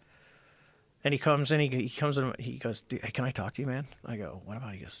pilot. And he comes in, he comes in, he goes, "Dude, hey, can I talk to you, man?" I go, "What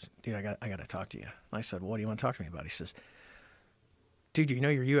about?" He goes, "Dude, I got to talk to you." I said, "What do you want to talk to me about?" He says, "Dude, you know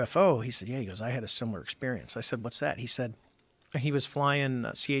your UFO?" He said, "Yeah." He goes, "I had a similar experience." I said, "What's that?" He said, he was flying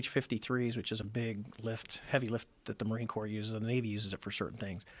CH-53s, which is a big lift, heavy lift that the Marine Corps uses, and the Navy uses it for certain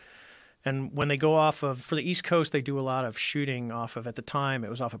things. And when they go for the East Coast, they do a lot of shooting off of, at the time, it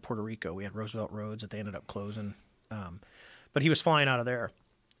was off of Puerto Rico. We had Roosevelt Roads that they ended up closing. But he was flying out of there.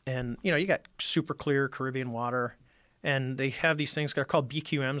 And, you got super clear Caribbean water. And they have these things, they're called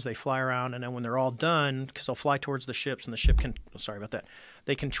BQMs. They fly around, and then when they're all done, because they'll fly towards the ships, and the ship can, sorry about that,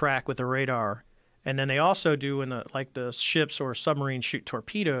 they can track with the radar And then they also do in the ships or submarines shoot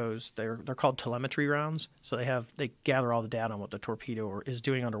torpedoes. They're called telemetry rounds. So they gather all the data on what the torpedo is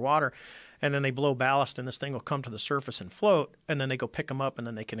doing underwater, and then they blow ballast, and this thing will come to the surface and float, and then they go pick them up, and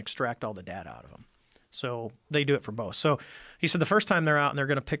then they can extract all the data out of them. So they do it for both. So he said the first time they're out and they're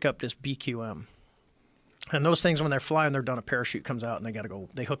going to pick up this BQM. And those things, when they're flying, they're done. A parachute comes out and they got to go.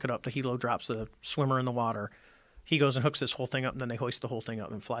 They hook it up. The helo drops the swimmer in the water. He goes and hooks this whole thing up, and then they hoist the whole thing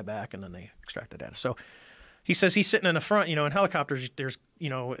up and fly back, and then they extract the data. So he says he's sitting in the front. You know, in helicopters, there's, you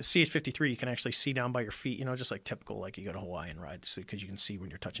know, CH-53, you can actually see down by your feet, you know, just like typical, like you go to Hawaiian ride, because you can see when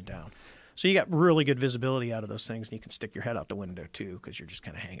you're touching down. So you got really good visibility out of those things, and you can stick your head out the window, too, because you're just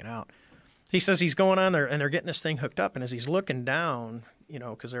kind of hanging out. He says he's going on there, and they're getting this thing hooked up, and as he's looking down, you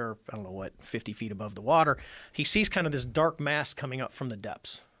know, because they're, I don't know what, 50 feet above the water, he sees kind of this dark mass coming up from the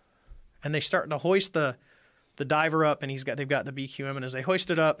depths. And they start to hoist the diver up, and they've got the BQM, and as they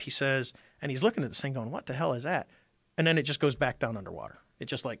hoist it up, he says, and he's looking at this thing going, what the hell is that? And then it just goes back down underwater. It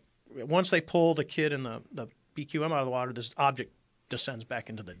just like, once they pull the kid and the BQM out of the water, this object descends back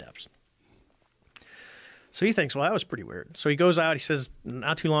into the depths. So he thinks, well, that was pretty weird. So he goes out, he says,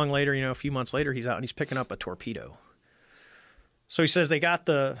 not too long later, you know, a few months later, he's out and he's picking up a torpedo. So he says they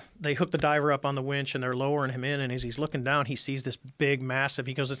hook the diver up on the winch and they're lowering him in, and as he's looking down, he sees this big, massive,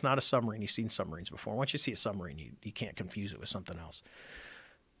 he goes, it's not a submarine. He's seen submarines before. Once you see a submarine, you can't confuse it with something else.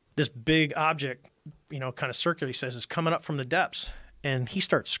 This big object, you know, kind of circular, he says, is coming up from the depths, and he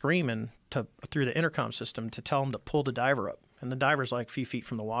starts screaming through the intercom system to tell him to pull the diver up, and the diver's like a few feet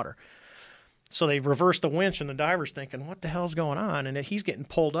from the water. So they reverse the winch, and the diver's thinking, what the hell's going on? And he's getting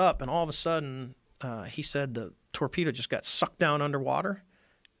pulled up, and all of a sudden, he said the torpedo just got sucked down underwater,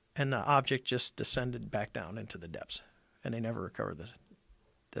 and the object just descended back down into the depths, and they never recovered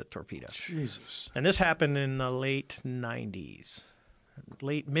the torpedo. Jesus. And this happened in the late 90s.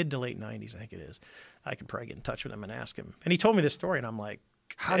 Mid to late 90s, I think it is. I could probably get in touch with him and ask him. And he told me this story, and I'm like,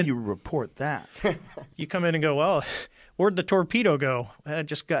 how do you report that? You come in and go, well, where'd the torpedo go? It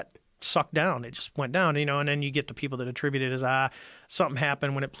just got sucked down. It just went down, you know, and then you get the people that attribute it as, something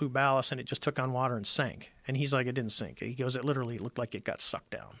happened when it blew ballast and it just took on water and sank. And he's like, it didn't sink. He goes, it literally looked like it got sucked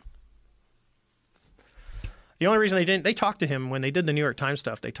down. The only reason they talked to him when they did the New York Times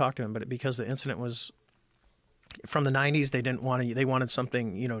stuff, they talked to him, but because the incident was from the 90s, they wanted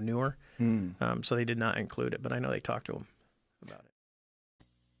something, you know, newer. So they did not include it, but I know they talked to him about it.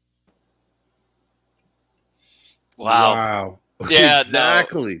 Wow. Yeah,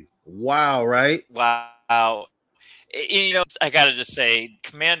 exactly. No. Wow, right? Wow. You know, I got to just say,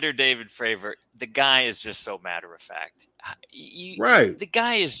 Commander David Fravor, the guy is just so matter of fact. Right. The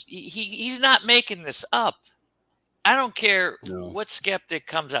guy is, he's not making this up. I don't care what skeptic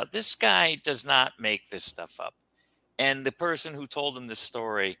comes out. This guy does not make this stuff up. And the person who told him this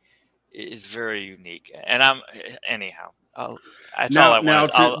story is very unique. And anyhow. I'll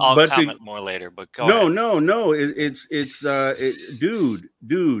comment more later, but go ahead. No.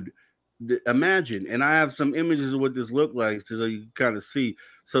 Dude, imagine, and I have some images of what this looked like so you can kind of see.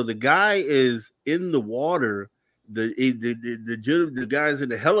 So the guy is in the water, the guy's in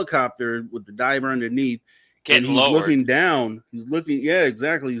the helicopter with the diver underneath, getting and he's lowered. Looking down. He's looking, yeah,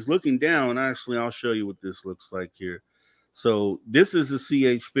 exactly. He's looking down. Actually, I'll show you what this looks like here. So this is a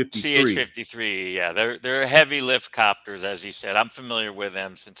CH-53. CH-53, yeah. They're heavy lift copters, as he said. I'm familiar with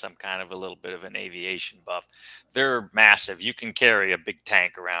them since I'm kind of a little bit of an aviation buff. They're massive. You can carry a big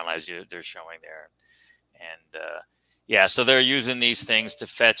tank around, as they're showing there. And, yeah, so they're using these things to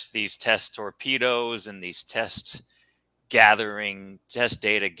fetch these test torpedoes and these test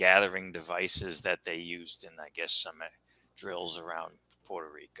data gathering devices that they used in, I guess, some drills around Puerto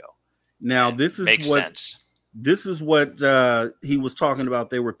Rico. Now, and this is makes sense. This is what he was talking about.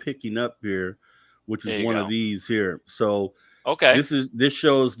 They were picking up here, which is one of these here. So okay, this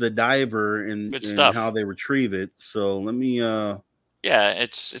shows the diver and how they retrieve it. So let me. Yeah,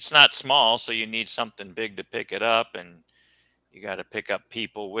 it's not small, so you need something big to pick it up, and you got to pick up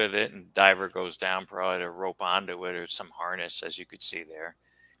people with it. And diver goes down, probably to rope onto it or some harness, as you could see there.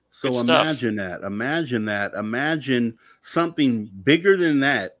 So imagine that. Imagine something bigger than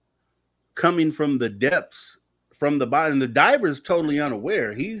that coming from the depths. From the bottom, the diver is totally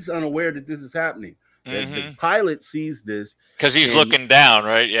unaware. He's unaware that this is happening. The pilot sees this because he's looking down,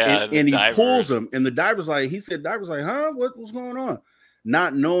 right? Yeah, and he pulls him, and the diver's like, huh? What's going on?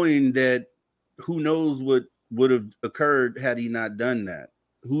 Not knowing that, who knows what would have occurred had he not done that?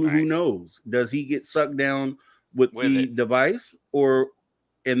 Who knows? Does he get sucked down with the device, and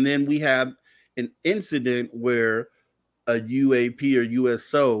then we have an incident where a UAP or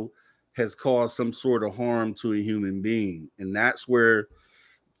U.S.O. has caused some sort of harm to a human being, and that's where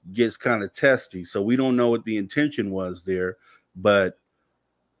gets kind of testy. So we don't know what the intention was there, but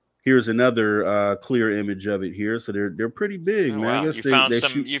here's another clear image of it here. So they're pretty big, Oh, man. I wow, guess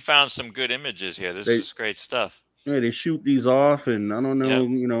you found some good images here. This they is great stuff. yeah, they shoot these off, and I don't know,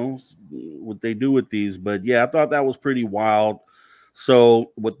 Yep. what they do with these, but yeah, I thought that was pretty wild.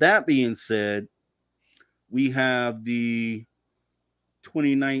 So with that being said, we have the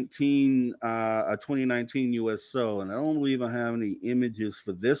 2019 U.S.O, and I don't believe I have any images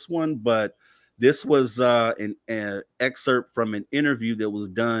for this one, but this was an excerpt from an interview that was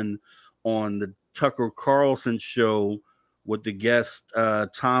done on the Tucker Carlson show with the guest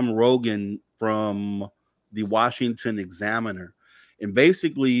Tom Rogan from the Washington Examiner. And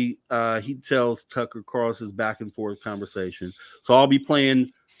basically, he tells Tucker Carlson's back and forth conversation. So I'll be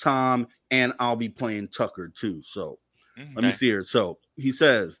playing Tom and I'll be playing Tucker too. So let me see here. So he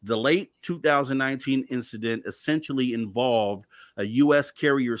says the late 2019 incident essentially involved a U.S.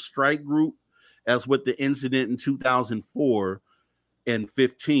 carrier strike group, as with the incident in 2004 and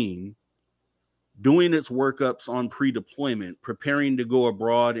 15, doing its workups on pre-deployment, preparing to go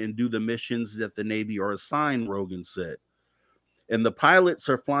abroad and do the missions that the Navy are assigned, Rogan said. And the pilots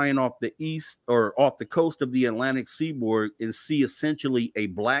are flying off the east or off the coast of the Atlantic seaboard and see essentially a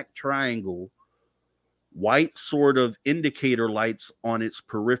black triangle, white sort of indicator lights on its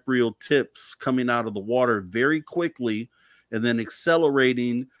peripheral tips coming out of the water very quickly and then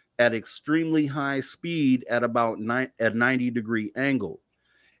accelerating at extremely high speed at about 90-degree angle.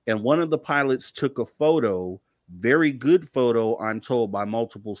 And one of the pilots took a photo, very good photo, I'm told by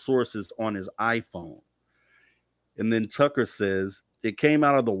multiple sources, on his iPhone. And then Tucker says it came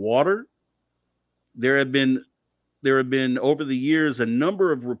out of the water. There have been over the years a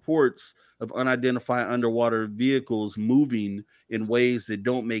number of reports of unidentified underwater vehicles moving in ways that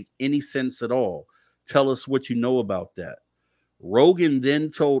don't make any sense at all. Tell us what you know about that. Rogan then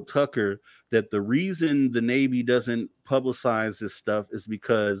told Tucker that the reason the Navy doesn't publicize this stuff is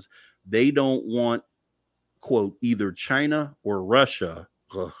because they don't want, quote, either China or Russia,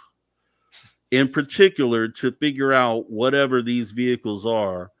 in particular, to figure out whatever these vehicles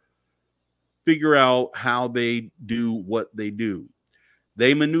are, figure out how they do what they do.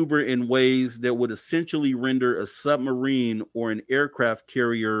 They maneuver in ways that would essentially render a submarine or an aircraft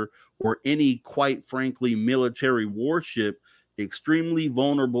carrier or any, quite frankly, military warship extremely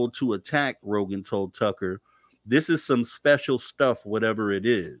vulnerable to attack, Rogan told Tucker. This is some special stuff, whatever it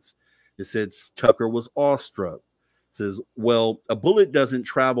is. It says Tucker was awestruck. It says, well, a bullet doesn't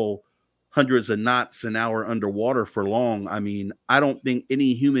travel hundreds of knots an hour underwater for long. I mean, I don't think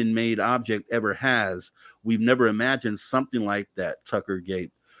any human-made object ever has. We've never imagined something like that, Tucker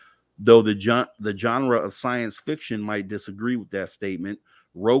gaped. Though the genre of science fiction might disagree with that statement,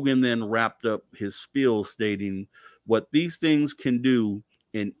 Rogan then wrapped up his spiel stating, what these things can do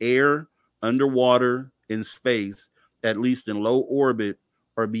in air, underwater, in space, at least in low orbit,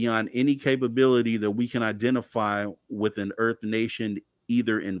 are beyond any capability that we can identify with an Earth nation,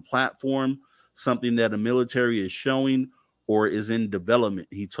 either in platform, something that a military is showing, or is in development,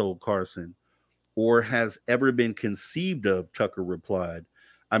 he told Carson. Or has ever been conceived of, Tucker replied.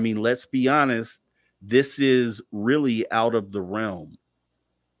 I mean, let's be honest, this is really out of the realm.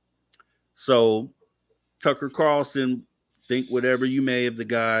 So Tucker Carlson, think whatever you may of the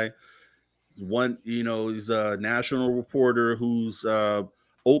guy. One, he's a national reporter who's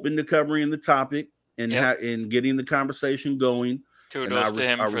open to covering the topic and and getting the conversation going. Kudos to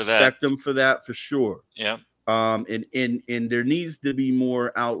him for that. I respect him for that, for sure. Yeah. And there needs to be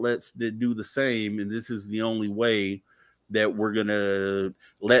more outlets that do the same, and this is the only way that we're gonna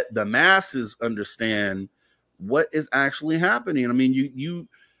let the masses understand what is actually happening. I mean,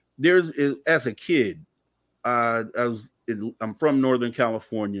 there's as a kid, I'm from Northern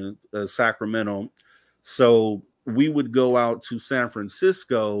California, Sacramento, so we would go out to San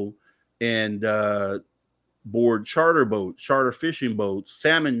Francisco and board charter fishing boats,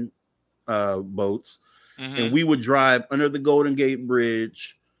 salmon boats, and we would drive under the Golden Gate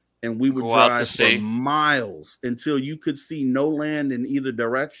Bridge, and we would drive for miles until you could see no land in either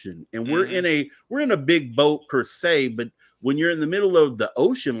direction. And we're in a big boat per se, but when you're in the middle of the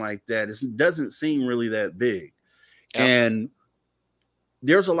ocean like that, it doesn't seem really that big. Yep. And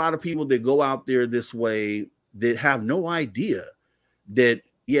there's a lot of people that go out there this way that have no idea that,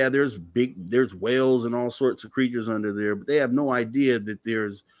 yeah, there's whales and all sorts of creatures under there, but they have no idea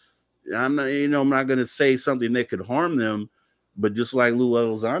that I'm not going to say something that could harm them, but just like Lou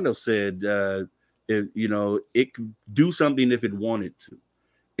Elizondo said, it could do something if it wanted to.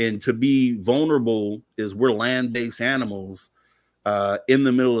 And to be vulnerable is we're land-based animals in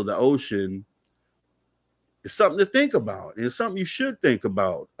the middle of the ocean. it's something to think about. It's something you should think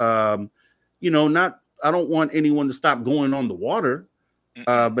about. Not I don't want anyone to stop going on the water,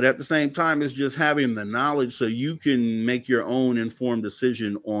 but at the same time, it's just having the knowledge so you can make your own informed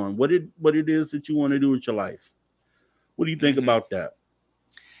decision on what it is that you want to do with your life. What do you think about that?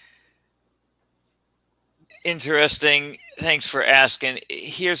 Interesting. Thanks for asking.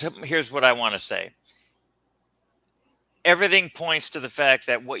 Here's what I want to say. Everything points to the fact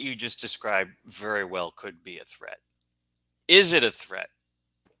that what you just described very well could be a threat. Is it a threat?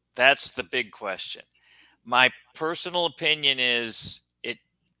 That's the big question. My personal opinion is it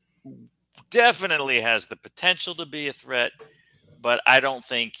definitely has the potential to be a threat, but I don't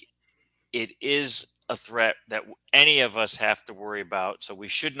think it is a threat that any of us have to worry about. So we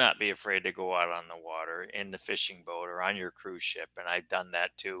should not be afraid to go out on the water in the fishing boat or on your cruise ship. And I've done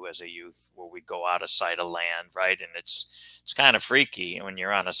that too as a youth, where we go out of sight of land, right? And it's kind of freaky when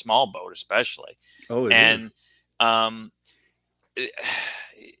you're on a small boat, especially. Oh, it and is.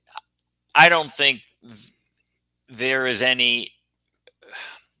 I don't think there is any.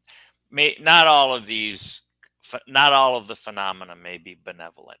 Not all of the phenomena may be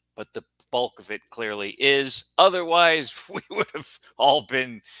benevolent, but the bulk of it clearly is. Otherwise, we would have all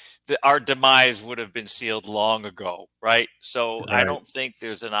been, our demise would have been sealed long ago, right? So Right. I don't think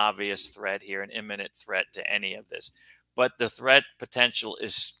there's an obvious threat here, an imminent threat to any of this. But the threat potential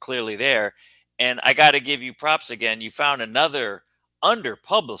is clearly there. And I got to give you props again. You found another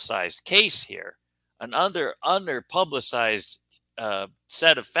underpublicized case here, another underpublicized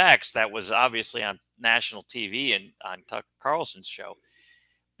set of facts that was obviously on national TV and on Tucker Carlson's show.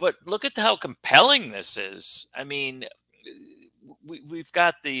 But look at how compelling this is. I mean, we've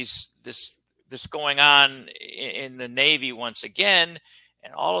got this going on in the Navy once again,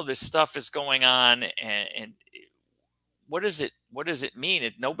 and all of this stuff is going on. And what does it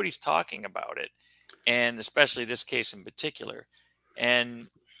mean? Nobody's talking about it, and especially this case in particular. And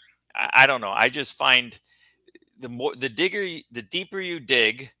I don't know. I just find the deeper you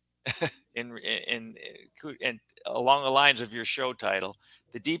dig, and along the lines of your show title,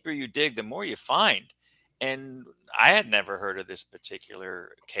 the deeper you dig, the more you find. And I had never heard of this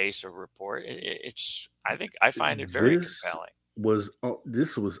particular case or report. I find it very compelling.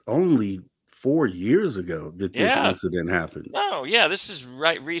 This was only 4 years ago that this incident happened. No, yeah, this is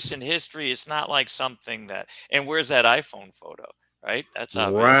recent history. It's not like something that. And where's that iPhone photo? Right, that's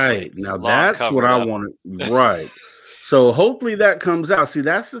obviously right. Now that's what I want to. Right. So hopefully that comes out. See,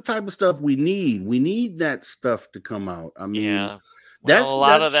 that's the type of stuff we need. We need that stuff to come out. I mean, yeah. Well, a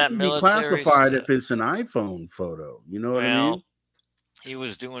lot of that military be classified if it's an iPhone photo. You know what I mean? He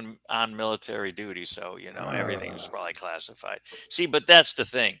was doing on military duty, so everything was probably classified. See, but that's the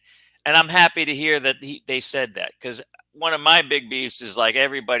thing, and I'm happy to hear that they said that, because one of my big beefs is, like,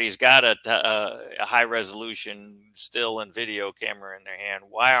 everybody's got a high resolution still and video camera in their hand.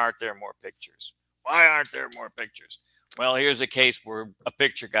 Why aren't there more pictures? Why aren't there more pictures? Well, here's a case where a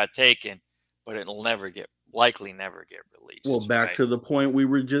picture got taken, but it'll likely never get released. Well, back to the point we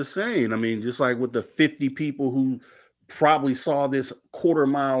were just saying. I mean, just like with the 50 people who probably saw this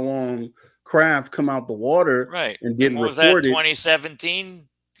quarter-mile long craft come out the water, right, and didn't report it. What was that, 2017?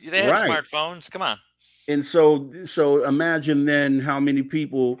 They had smartphones. Come on. And so imagine then how many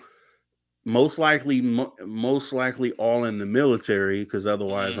people, most likely all in the military, because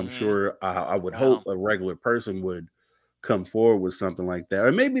otherwise I'm sure I would hope a regular person would come forward with something like that.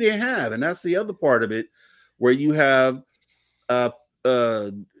 Or maybe they have, and that's the other part of it, where you have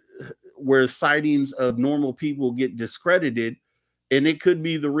where sightings of normal people get discredited, and it could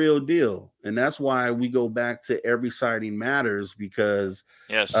be the real deal. And that's why we go back to every sighting matters, because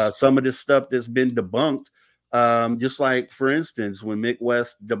some of this stuff that's been debunked, just like, for instance, when Mick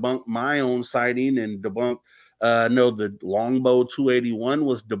West debunked my own sighting and debunked, the Longbow 281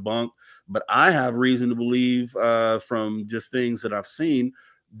 was debunked, but I have reason to believe from just things that I've seen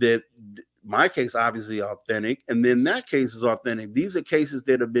that my case obviously authentic, and then that case is authentic. These are cases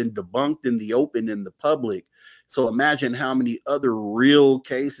that have been debunked in the open, in the public. So imagine how many other real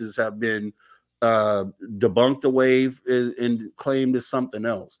cases have been debunked away and claimed as something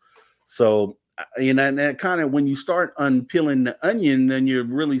else. So, and that kind of, when you start unpeeling the onion, then you're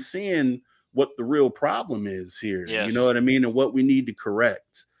really seeing what the real problem is here. You know what I mean? And what we need to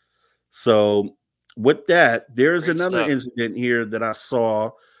correct. So with that, there's another incident here that I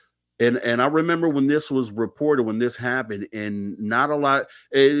saw. And I remember when this was reported, when this happened, and not a lot,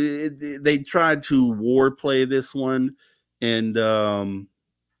 they tried to war play this one. And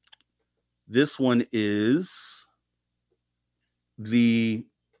this one is the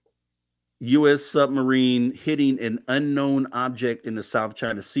U.S. submarine hitting an unknown object in the South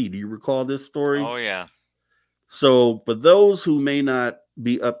China Sea. Do you recall this story? Oh, yeah. So for those who may not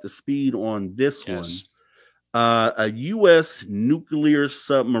be up to speed on this one, Yes. a U.S. nuclear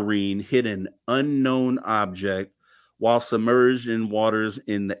submarine hit an unknown object while submerged in waters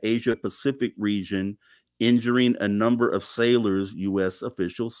in the Asia Pacific region, injuring a number of sailors, U.S.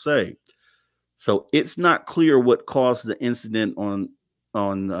 officials say. So it's not clear what caused the incident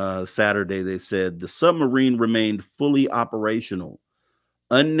on Saturday. They said the submarine remained fully operational.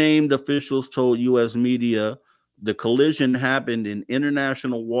 Unnamed officials told U.S. media the collision happened in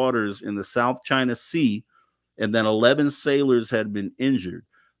international waters in the South China Sea and that 11 sailors had been injured.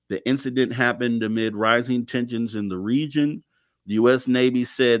 The incident happened amid rising tensions in the region. The U.S. Navy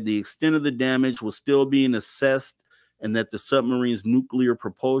said the extent of the damage was still being assessed and that the submarine's nuclear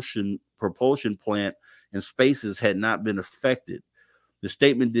propulsion plant and spaces had not been affected. The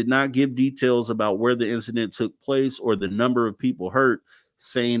statement did not give details about where the incident took place or the number of people hurt,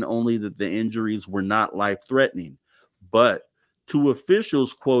 saying only that the injuries were not life-threatening. But two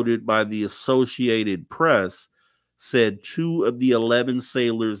officials quoted by the Associated Press said 2 of the 11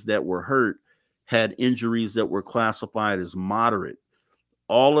 sailors that were hurt had injuries that were classified as moderate.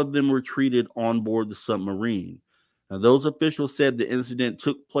 All of them were treated on board the submarine. Now, those officials said the incident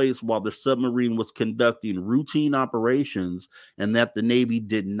took place while the submarine was conducting routine operations and that the Navy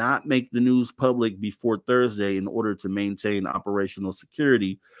did not make the news public before Thursday in order to maintain operational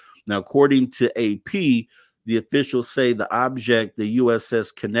security. Now, according to AP, the officials say the object the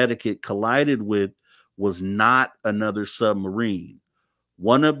USS Connecticut collided with was not another submarine.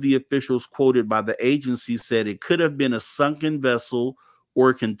 One of the officials quoted by the agency said it could have been a sunken vessel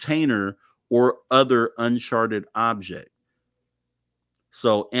or container or other uncharted object.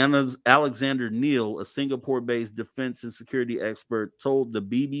 So Alexander Neil, a Singapore-based defense and security expert, told the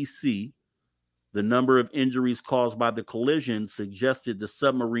BBC the number of injuries caused by the collision suggested the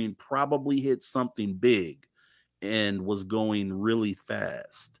submarine probably hit something big and was going really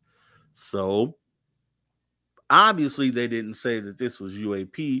fast. So obviously they didn't say that this was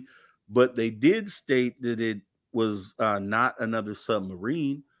UAP, but they did state that it was not another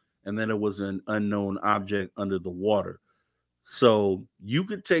submarine and that it was an unknown object under the water. So you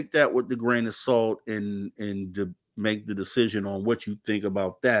could take that with the grain of salt and to make the decision on what you think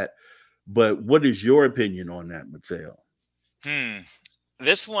about that. But what is your opinion on that, Mateo?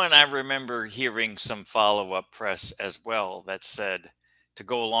 This one, I remember hearing some follow-up press as well that said, to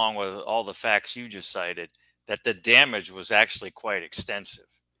go along with all the facts you just cited, that the damage was actually quite extensive.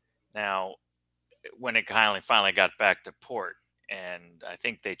 Now, when it finally got back to port, and I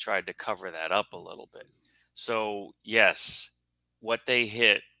think they tried to cover that up a little bit. So, yes, what they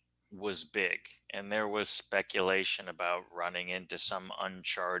hit was big, and there was speculation about running into some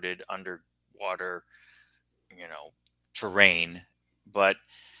uncharted underwater, terrain. But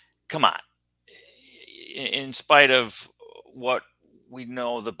come on, in spite of what we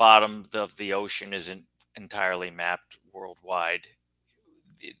know, the bottom of the ocean isn't entirely mapped worldwide.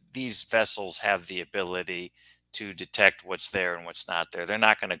 These vessels have the ability to detect what's there and what's not there. They're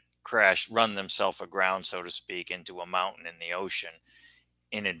not going to run themselves aground, so to speak, into a mountain in the ocean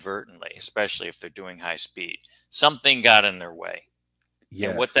inadvertently, especially if they're doing high speed. Something got in their way.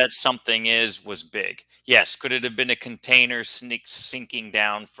 Yes. And what that something was big. Yes. Could it have been a container sinking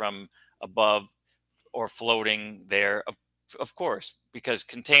down from above or floating there? Of course, because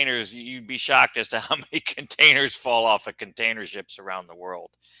containers, you'd be shocked as to how many containers fall off of container ships around the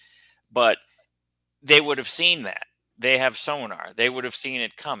world. But they would have seen that. They have sonar. They would have seen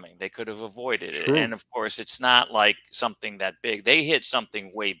it coming. They could have avoided it. And of course, it's not like something that big. They hit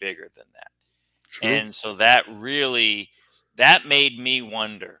something way bigger than that. True. And so that made me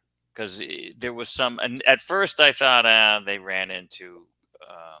wonder, because there was and at first I thought they ran into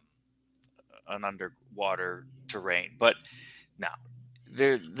an underwater terrain, but no,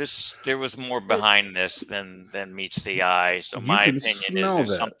 there was more behind this than meets the eye. So my opinion is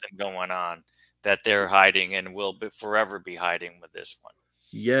there's something going on that they're hiding and will forever be hiding with this one.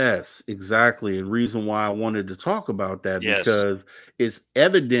 Yes, exactly. And reason why I wanted to talk about that, because it's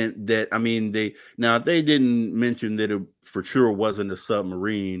evident that, they didn't mention that it for sure wasn't a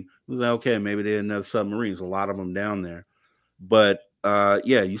submarine. It was like, okay, maybe they had enough submarines, a lot of them down there. But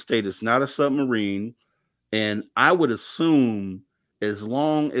you state it's not a submarine. And I would assume as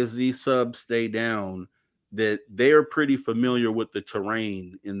long as these subs stay down, that they're pretty familiar with the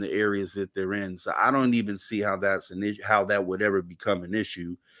terrain in the areas that they're in. So I don't even see how that's an issue, how that would ever become an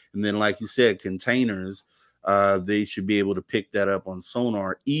issue. And then, like you said, containers, they should be able to pick that up on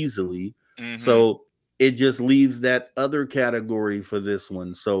sonar easily. Mm-hmm. So it just leaves that other category for this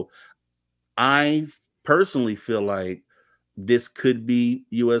one. So I personally feel like this could be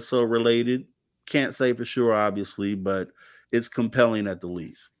U.S.O related. can't say for sure, obviously, but it's compelling at the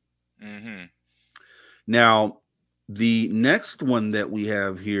least. Mm-hmm. Now, the next one that we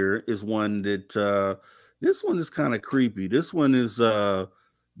have here is one that this one is kind of creepy. This one is the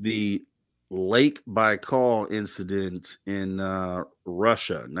Lake Baikal incident in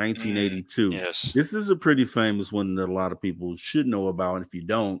Russia, 1982. Yes. This is a pretty famous one that a lot of people should know about. And if you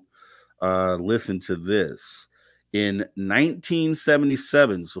don't, listen to this. In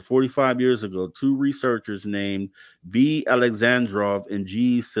 1977, so 45 years ago, two researchers named V. Alexandrov and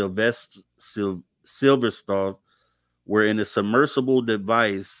G. Silverstov were in a submersible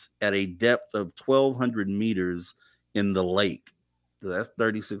device at a depth of 1,200 meters in the lake. So that's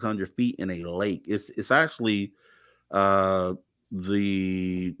 3,600 feet in a lake. It's actually the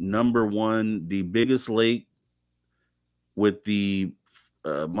number one, the biggest lake with the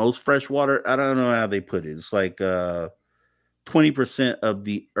most fresh water. I don't know how they put it. It's like 20% of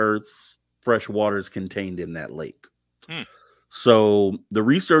the Earth's fresh water is contained in that lake. So the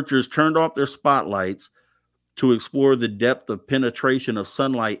researchers turned off their spotlights to explore the depth of penetration of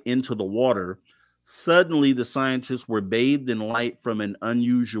sunlight into the water. Suddenly, the scientists were bathed in light from an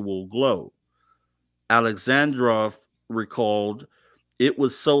unusual glow. Alexandrov recalled, "It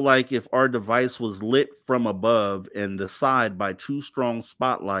was so like if our device was lit from above and the side by two strong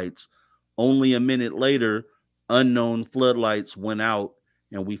spotlights. Only a minute later, unknown floodlights went out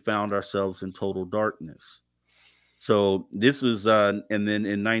and we found ourselves in total darkness." So this is, and then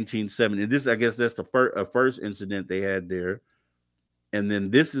in 1970, this, I guess that's the first incident they had there. And then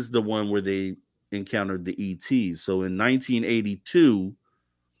this is the one where they encountered the ETs. So in 1982,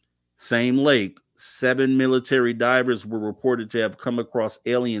 same lake, 7 military divers were reported to have come across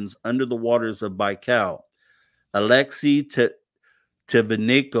aliens under the waters of Baikal. Alexei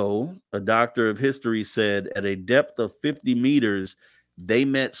Tevenenko, a doctor of history, said at a depth of 50 meters, they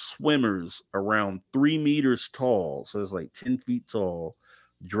met swimmers around 3 meters tall, so it's like 10 feet tall,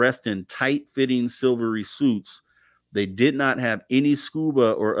 dressed in tight-fitting silvery suits. They did not have any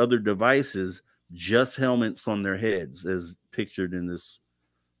scuba or other devices, just helmets on their heads, as pictured in this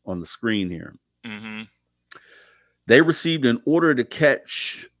on the screen here. Mm-hmm. They received an order to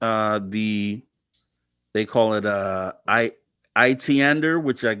catch they call it Itiander,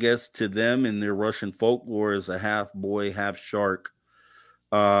 which I guess to them in their Russian folklore is a half boy, half shark.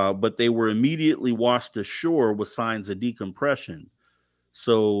 But they were immediately washed ashore with signs of decompression.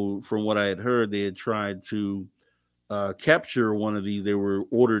 So from what I had heard, they had tried to capture one of these. They were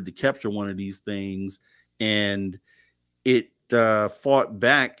ordered to capture one of these things, and it fought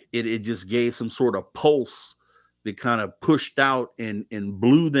back. It just gave some sort of pulse that kind of pushed out and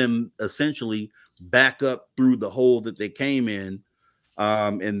blew them essentially back up through the hole that they came in,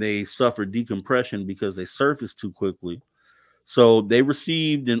 and they suffered decompression because they surfaced too quickly. So they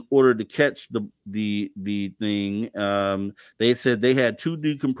received an order to catch the thing. They said they had 2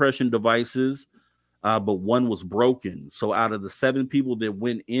 decompression devices, but one was broken. So out of the 7 people that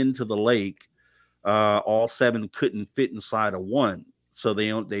went into the lake, all 7 couldn't fit inside of one. So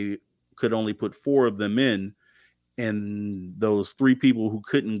they could only put 4 of them in, and those 3 people who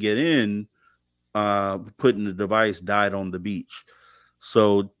couldn't get in, putting the device, died on the beach.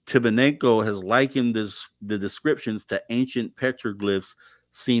 So Tivanenko has likened the descriptions to ancient petroglyphs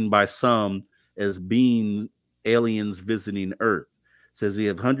seen by some as being aliens visiting Earth. It says he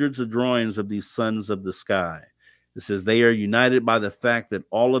have hundreds of drawings of these sons of the sky. It says they are united by the fact that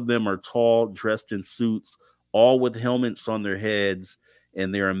all of them are tall, dressed in suits, all with helmets on their heads,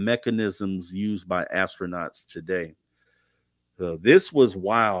 and there are mechanisms used by astronauts today. So this was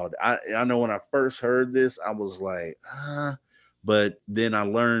wild. I know when I first heard this, I was like, but then I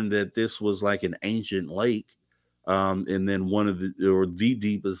learned that this was like an ancient lake, and then one of the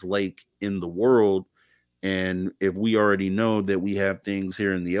deepest lake in the world. And if we already know that we have things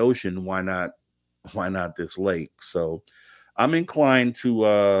here in the ocean, why not this lake? So I'm inclined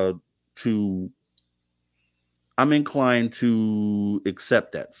to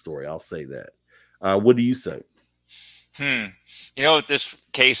accept that story. I'll say that. What do you say? You know what this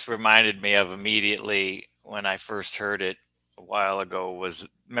case reminded me of immediately when I first heard it a while ago was,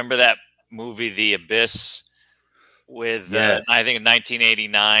 remember that movie The Abyss with Yes. I think in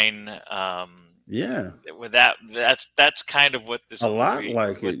 1989. Yeah, With that's kind of what this a lot movie,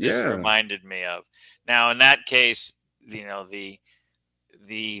 like what it. this Yeah, reminded me of. Now in that case, you know, the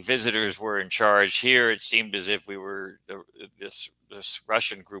visitors were in charge. Here it seemed as if this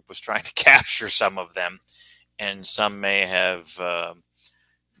Russian group was trying to capture some of them, and some may have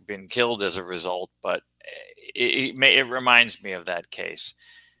been killed as a result. But it reminds me of that case.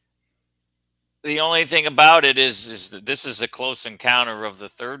 The only thing about it is that this is a close encounter of the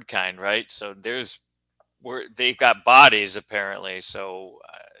third kind, right? So they've got bodies apparently. So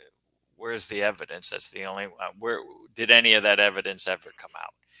where's the evidence? That's the only where did any of that evidence ever come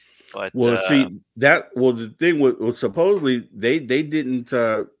out? But Well, see the thing was supposedly they didn't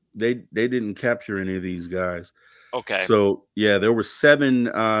capture any of these guys. okay, So yeah, there were 7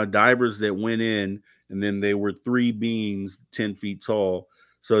 divers that went in, and then they were 3 beings 10 feet tall.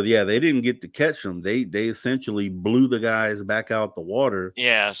 So yeah, they didn't get to catch them. They essentially blew the guys back out the water,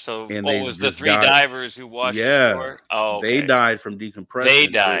 yeah. So and what they was the just 3 died. divers who washed Yeah, ashore? Oh, they okay. died from They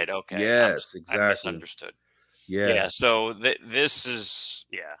decompression. died. Okay, Yes, I exactly. misunderstood. Yeah. Yeah. So this is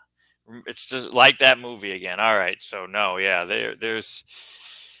it's just like that movie again. All right. So no, yeah, there's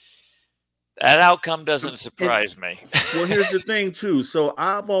that outcome doesn't surprise me. Well, here's the thing too. So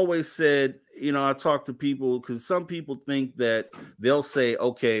I've always said, I talk to people because some people think that they'll say,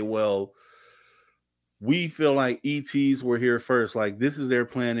 okay, well, we feel like ETs were here first, like this is their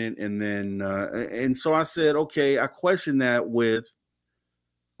planet, and then and so I said, okay, I question that with,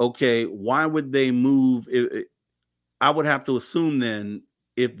 okay, why would they move? I would have to assume then,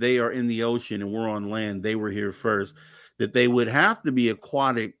 if they are in the ocean and we're on land, they were here first, that they would have to be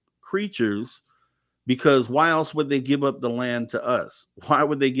aquatic creatures, because why else would they give up the land to us? Why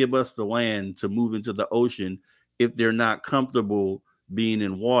would they give us the land to move into the ocean if they're not comfortable being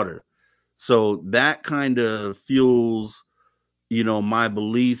in water? So that kind of fuels, my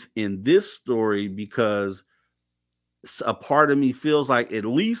belief in this story, because a part of me feels like at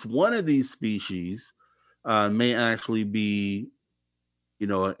least one of these species may actually be,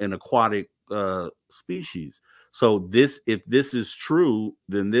 an aquatic species. So if this is true,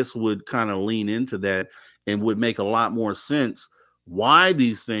 then this would kind of lean into that and would make a lot more sense why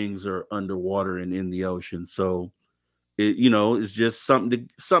these things are underwater and in the ocean. So it's just something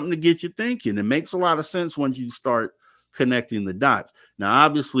to get you thinking. It makes a lot of sense once you start connecting the dots. Now,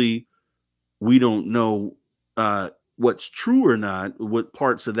 obviously, we don't know what's true or not, what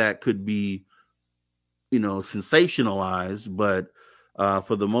parts of that could be, sensationalized, but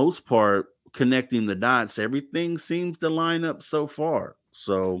for the most part, connecting the dots, everything seems to line up so far.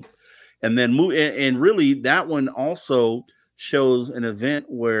 So, and then and really that one also shows an event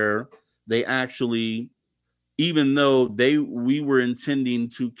where they actually, even though we were intending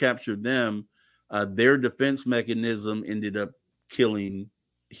to capture them, their defense mechanism ended up killing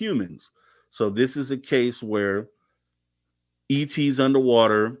humans. So this is a case where ET's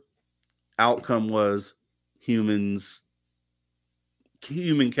underwater, outcome was human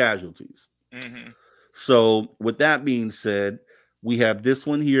casualties. Mm-hmm. So with that being said, we have this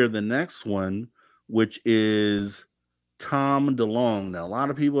one here, the next one, which is Tom DeLonge. Now, a lot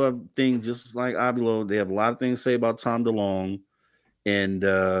of people have things just like Abilo. They have a lot of things to say about Tom DeLonge and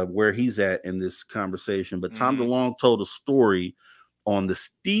where he's at in this conversation. But Tom DeLonge told a story on the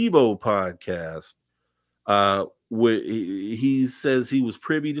Steve-O podcast. He says he was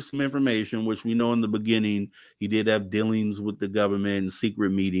privy to some information, which we know in the beginning he did have dealings with the government and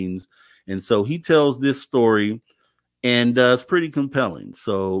secret meetings. And so he tells this story, and it's pretty compelling.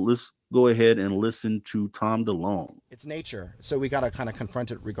 So let's go ahead and listen to Tom DeLonge. It's nature, so we got to kind of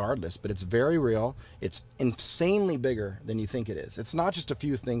confront it regardless, but it's very real. It's insanely bigger than you think it is. It's not just a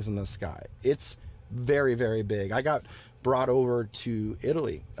few things in the sky. It's very, very big. I got brought over to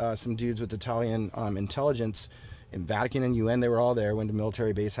Italy. Some dudes with Italian intelligence in Vatican and UN, they were all there, went to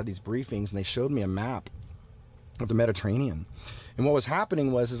military base, had these briefings, and they showed me a map of the Mediterranean. And what was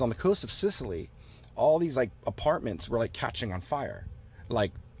happening is on the coast of Sicily, all these like apartments were like catching on fire.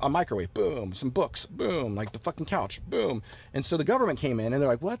 Like a microwave, boom, some books, boom, like the fucking couch, boom. And so the government came in and they're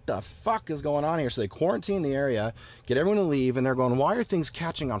like, what the fuck is going on here? So they quarantine the area, get everyone to leave, and they're going, why are things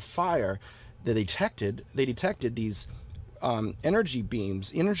catching on fire? They detected these energy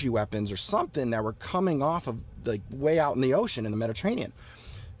beams, energy weapons or something that were coming off of like way out in the ocean in the Mediterranean.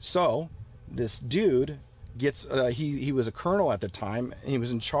 So this dude gets he was a colonel at the time, and he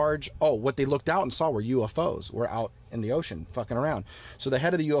was in charge. What they looked out and saw were UFOs were out in the ocean fucking around. So the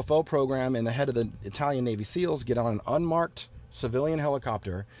head of the UFO program and the head of the Italian Navy SEALs get on an unmarked civilian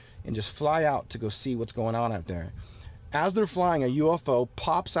helicopter and just fly out to go see what's going on out there. As they're flying, a UFO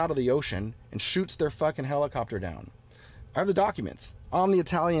pops out of the ocean and shoots their fucking helicopter down. I have the documents on the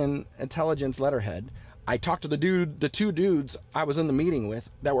Italian intelligence letterhead. I talked to the two dudes I was in the meeting with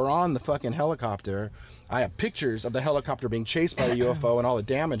that were on the fucking helicopter. I have pictures of the helicopter being chased by the UFO and all the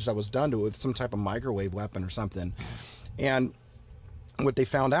damage that was done to it with some type of microwave weapon or something. And what they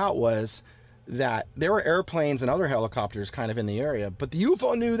found out was that there were airplanes and other helicopters kind of in the area, but the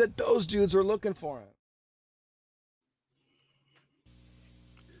UFO knew that those dudes were looking for him.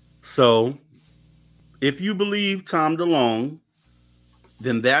 So if you believe Tom DeLonge,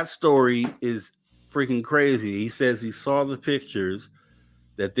 then that story is freaking crazy. He says he saw the pictures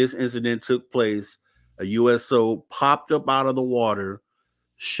that this incident took place. A U.S.O. popped up out of the water,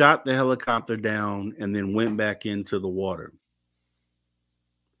 shot the helicopter down, and then went back into the water.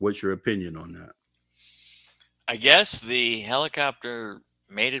 What's your opinion on that? I guess the helicopter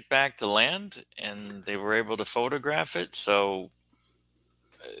made it back to land and they were able to photograph it. So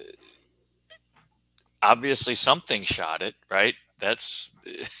obviously something shot it, right? That's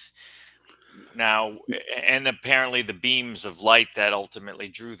now, and apparently the beams of light that ultimately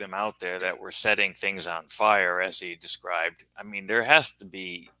drew them out there that were setting things on fire, as he described. I mean, there has to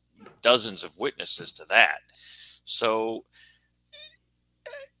be dozens of witnesses to that. So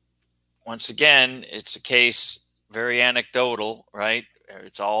once again, it's a case very anecdotal, right?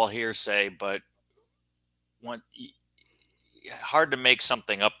 It's all hearsay, but hard to make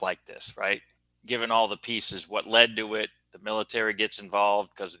something up like this, right? Given all the pieces, what led to it, the military gets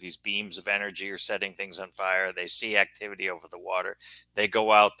involved because of these beams of energy are setting things on fire. They see activity over the water. They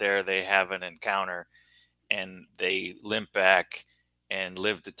go out there, they have an encounter, and they limp back and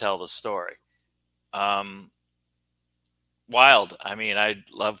live to tell the story. Wild. I mean, I'd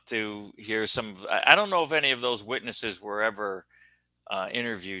love to hear some. I don't know if any of those witnesses were ever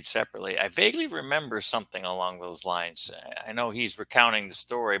interviewed separately. I vaguely remember something along those lines. I know he's recounting the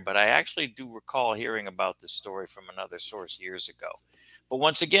story, but I actually do recall hearing about this story from another source years ago. But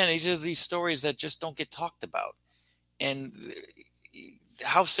once again, these are these stories that just don't get talked about. And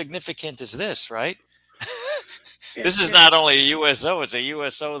how significant is this, right? This is not only a U.S.O., it's a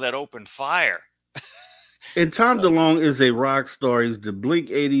U.S.O. that opened fire. And Tom DeLonge is a rock star. He's the Blink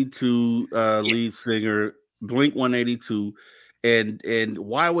 82 lead singer, Blink 182. And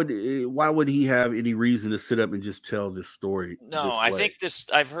why would he have any reason to sit up and just tell this story? No, I think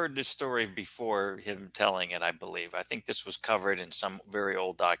I've heard this story before him telling it, I believe. I think this was covered in some very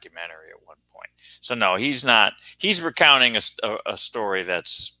old documentary at one point. So no, he's not. He's recounting a story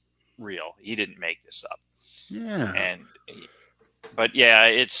that's real. He didn't make this up. Yeah. But yeah,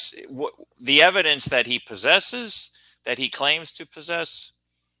 it's the evidence that he possesses, that he claims to possess.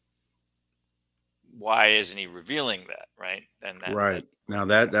 Why isn't he revealing that, right? Now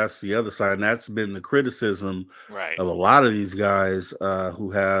that's the other side, and that's been the criticism right. of a lot of these guys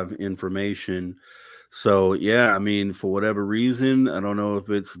who have information. So yeah, I mean, for whatever reason, I don't know if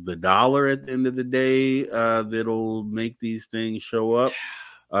it's the dollar at the end of the day that'll make these things show up.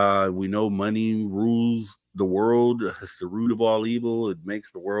 We know money rules the world. It's the root of all evil. It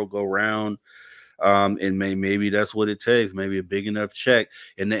makes the world go round. And maybe that's what it takes. Maybe a big enough check.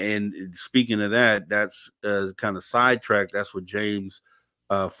 And speaking of that, that's kind of sidetracked. That's what James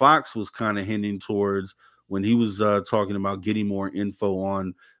Fox was kind of hinting towards when he was talking about getting more info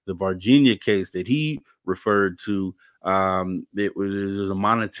on the Virginia case that he referred to. There's a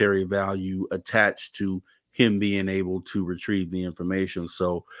monetary value attached to him being able to retrieve the information.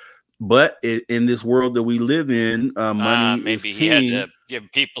 So, but in this world that we live in, money is king. Maybe he had to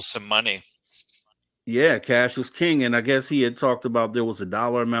give people some money. Yeah, cash is king, and I guess he had talked about there was a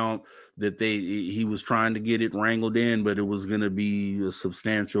dollar amount that he was trying to get it wrangled in, but it was going to be a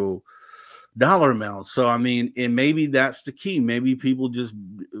substantial dollar amount. So I mean, and maybe that's the key. Maybe people just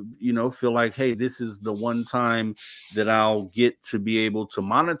feel like, hey, this is the one time that I'll get to be able to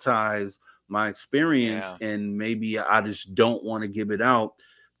monetize my experience, and maybe I just don't want to give it out,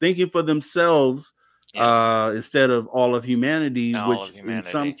 thinking for themselves. Instead of all of humanity, in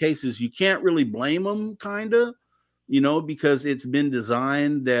some cases you can't really blame them, kind of, because it's been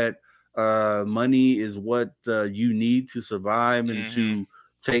designed that money is what you need to survive and to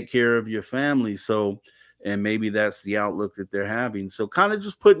take care of your family. So, and maybe that's the outlook that they're having. So kind of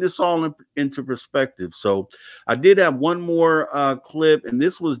just putting this all into perspective. So I did have one more clip, and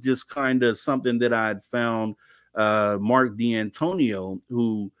this was just kind of something that I had found. Mark D'Antonio,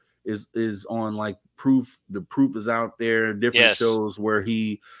 who is on like the proof is out there, different shows where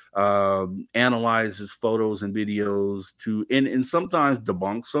he analyzes photos and videos and sometimes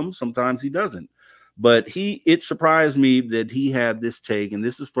debunks them, sometimes he doesn't. But it surprised me that he had this take, and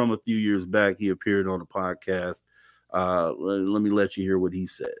this is from a few years back. He appeared on a podcast. Let me let you hear what he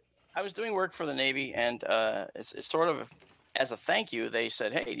said. I was doing work for the Navy, and it's sort of as a thank you, they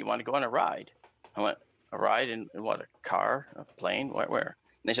said, "Hey, do you want to go on a ride?" I went, "A ride in what? A car? A plane? Where?"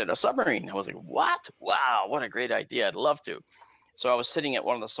 And they said, "A submarine." I was like, "What? Wow, what a great idea! I'd love to." So I was sitting at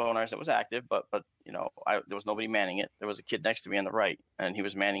one of the sonars that was active, but there was nobody manning it. There was a kid next to me on the right, and he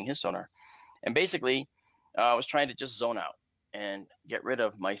was manning his sonar. And basically, I was trying to just zone out and get rid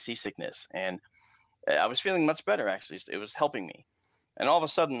of my seasickness. And I was feeling much better, actually. It was helping me. And all of a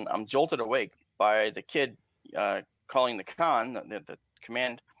sudden, I'm jolted awake by the kid calling the con, the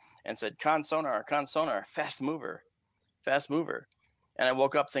command, and said, con sonar, fast mover, fast mover. And I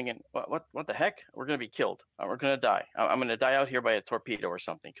woke up thinking, what the heck? We're going to be killed. We're going to die. I'm going to die out here by a torpedo or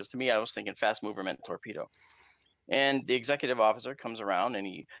something. Because to me, I was thinking fast mover meant torpedo. And the executive officer comes around and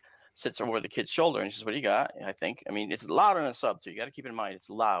he sits over the kid's shoulder and he says, what do you got? And I mean, it's loud on a sub too. You got to keep in mind,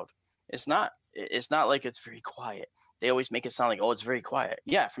 it's loud. It's not like it's very quiet. They always make it sound like, oh, it's very quiet.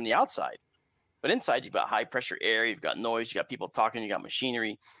 Yeah, from the outside. But inside, you've got high pressure air, you've got noise, you got people talking, you got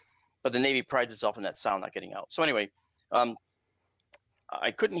machinery. But the Navy prides itself in that sound not getting out. So anyway,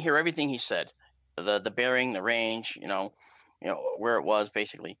 I couldn't hear everything he said, the bearing, the range, you know, where it was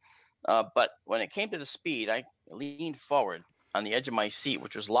basically. But when it came to the speed, I leaned forward on the edge of my seat,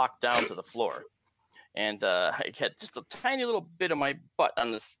 which was locked down to the floor. And I had just a tiny little bit of my butt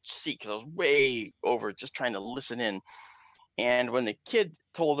on the seat because I was way over just trying to listen in. And when the kid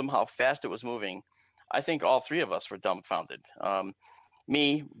told him how fast it was moving, I think all three of us were dumbfounded.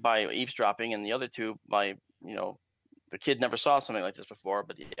 Me by eavesdropping, and the other two by, the kid never saw something like this before,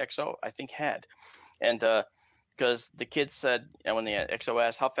 but the XO I think had. And because the kid said, and when the XO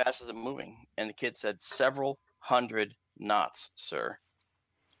asked, how fast is it moving? And the kid said, several hundred knots, sir.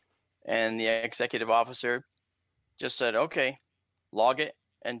 And the executive officer just said, okay, log it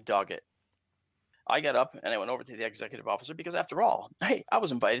and dog it. I got up and I went over to the executive officer because after all, hey, I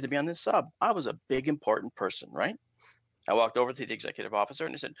was invited to be on this sub. I was a big, important person, right? I walked over to the executive officer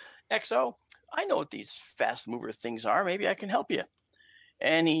and I said, XO, I know what these fast mover things are. Maybe I can help you.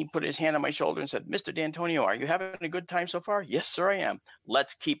 And he put his hand on my shoulder and said, Mr. D'Antonio, are you having a good time so far? Yes, sir, I am.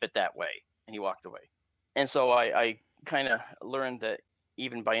 Let's keep it that way. And he walked away. And so I kind of learned that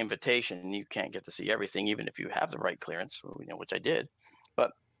even by invitation, you can't get to see everything, even if you have the right clearance, which I did.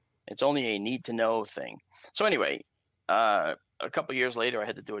 But it's only a need to know thing. So anyway, a couple of years later, I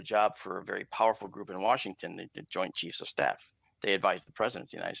had to do a job for a very powerful group in Washington, the Joint Chiefs of Staff. They advised the President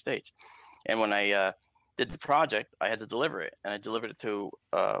of the United States. And when I did the project, I had to deliver it. And I delivered it to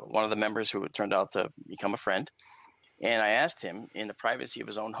one of the members who turned out to become a friend. And I asked him in the privacy of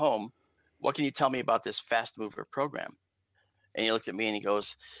his own home, what can you tell me about this fast mover program? And he looked at me and he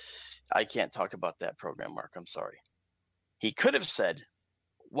goes, I can't talk about that program, Mark. I'm sorry. He could have said,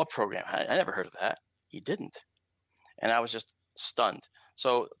 what program? I never heard of that. He didn't. And I was just stunned.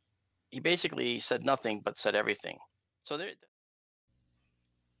 So he basically said nothing, but said everything. So there.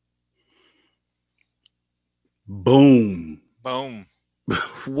 Boom. Boom.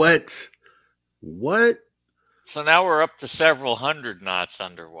 What? So now we're up to several hundred knots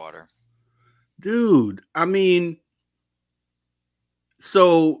underwater. Dude, I mean,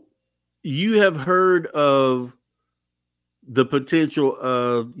 so you have heard of the potential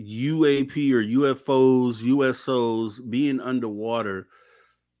of UAP or UFOs, U.S.Os being underwater.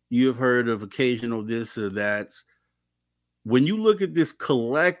 You've heard of occasional this or that. When you look at this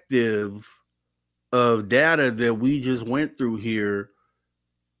collective of data that we just went through here,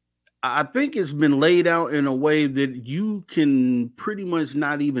 I think it's been laid out in a way that you can pretty much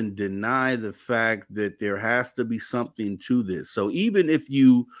not even deny the fact that there has to be something to this. So even if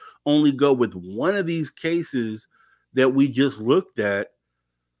you only go with one of these cases that we just looked at,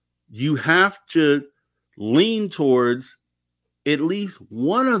 you have to lean towards at least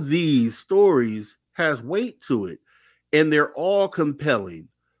one of these stories has weight to it, and they're all compelling.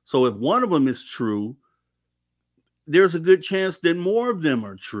 So if one of them is true, there's a good chance that more of them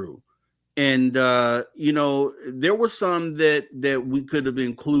are true. And there were some that we could have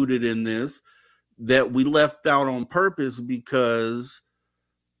included in this that we left out on purpose because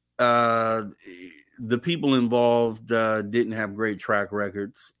the people involved didn't have great track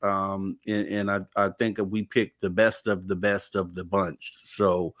records. And I think that we picked the best of the bunch.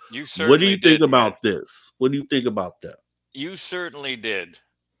 So what do you think about this? What do you think about that? You certainly did,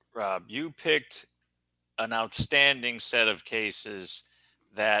 Rob. You picked an outstanding set of cases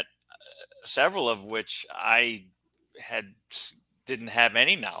that several of which I didn't have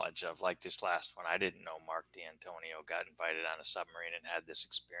any knowledge of, like this last one. I didn't know Mark D'Antonio got invited on a submarine and had this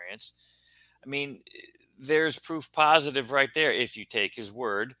experience. I mean, there's proof positive right there if you take his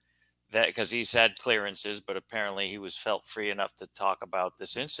word, that because he's had clearances, but apparently he was felt free enough to talk about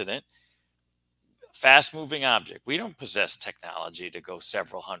this incident. Fast moving object. We don't possess technology to go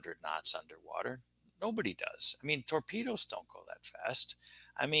several hundred knots underwater. Nobody does. I mean, torpedoes don't go that fast.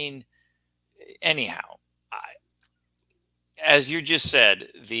 I mean, anyhow, as you just said,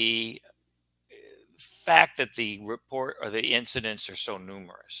 the fact that the report or the incidents are so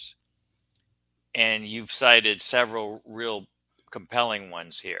numerous, and you've cited several real compelling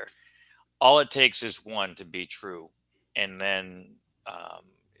ones here, all it takes is one to be true, and then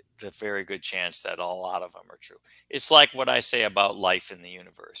the very good chance that a lot of them are true. It's like what I say about life in the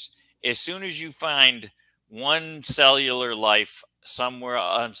universe. As soon as you find one cellular life somewhere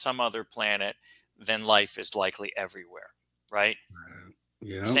on some other planet, then life is likely everywhere, right?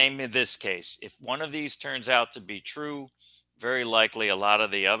 Yeah. Same in this case. If one of these turns out to be true, very likely a lot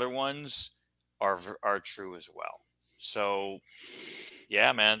of the other ones are true as well. So,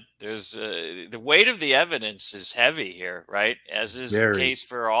 yeah, man, there's the weight of the evidence is heavy here, right? As is the Very. case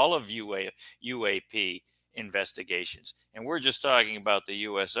for all of UAP investigations. And we're just talking about the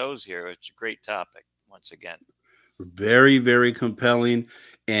USOs here. It's a great topic once again. Very, very compelling.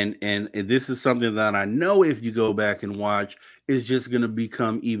 And this is something that I know if you go back and watch, is just going to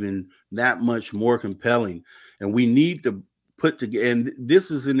become even that much more compelling. And we need to put together, and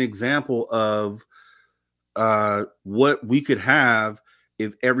this is an example of what we could have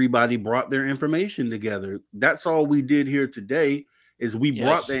if everybody brought their information together. That's all we did here today, is we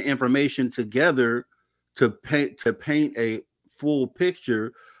brought that information together to paint a full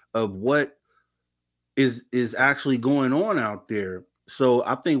picture of what is actually going on out there. So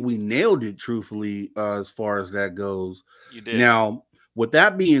I think we nailed it, truthfully, as far as that goes. You did. Now, with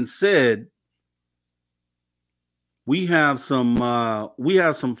that being said, we have some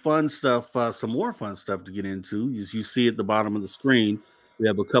fun stuff, some more fun stuff to get into. As you see at the bottom of the screen, we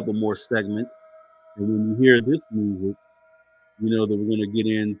have a couple more segments. And when you hear this music, you know that we're going to get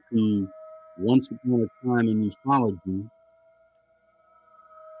into Once Upon a Time in Ufology.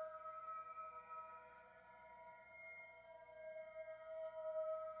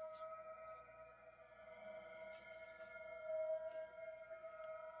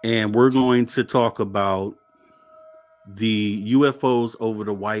 And we're going to talk about the UFOs over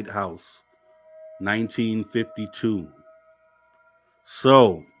the White House, 1952.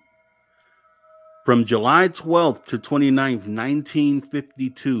 So, from July 12th to 29th,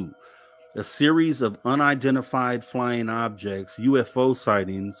 1952, a series of unidentified flying objects, UFO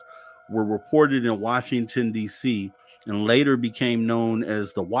sightings, were reported in Washington, D.C., and later became known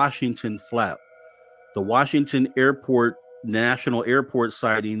as the Washington Flap, the Washington Airport National Airport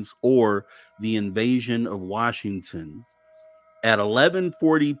sightings, or the invasion of Washington. At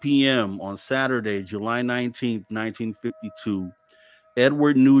 11:40 p.m. on Saturday, July 19th, 1952,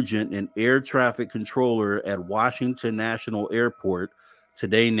 Edward Nugent, an air traffic controller at Washington National Airport,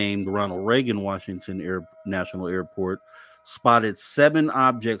 today named Ronald Reagan Washington National Airport, spotted 7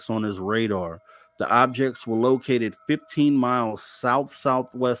 objects on his radar. The objects were located 15 miles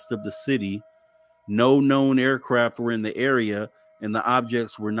south-southwest of the city. No known aircraft were in the area, and the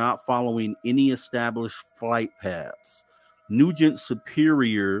objects were not following any established flight paths. Nugent's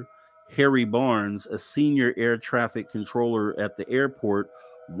superior, Harry Barnes, a senior air traffic controller at the airport,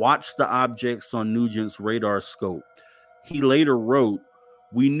 watched the objects on Nugent's radar scope. He later wrote,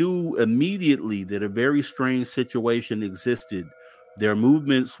 "We knew immediately that a very strange situation existed. Their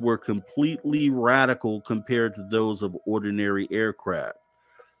movements were completely radical compared to those of ordinary aircraft."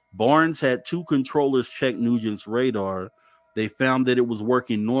 Barnes had 2 controllers check Nugent's radar. They found that it was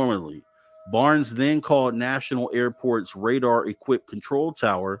working normally. Barnes then called National Airport's radar-equipped control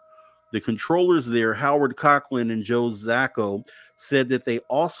tower. The controllers there, Howard Coughlin and Joe Zacco, said that they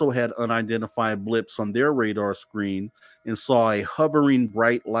also had unidentified blips on their radar screen and saw a hovering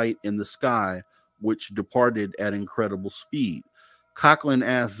bright light in the sky, which departed at incredible speed. Coughlin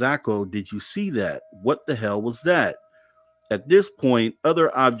asked Zacco, "Did you see that? What the hell was that?" At this point,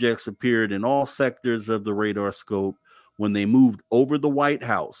 other objects appeared in all sectors of the radar scope when they moved over the White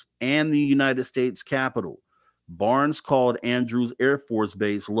House and the United States Capitol. Barnes called Andrews Air Force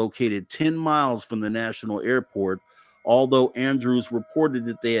Base, located 10 miles from the National Airport. Although Andrews reported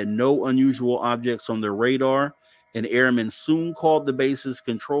that they had no unusual objects on their radar, an airman soon called the base's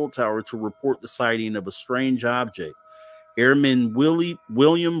control tower to report the sighting of a strange object. Airman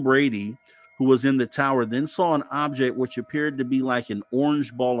William Brady, who was in the tower, then saw an object which appeared to be like an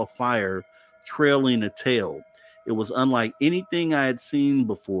orange ball of fire trailing a tail. It was unlike anything I had seen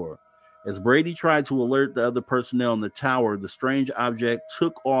before. As Brady tried to alert the other personnel in the tower, the strange object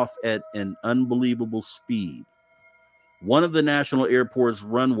took off at an unbelievable speed. One of the National Airport's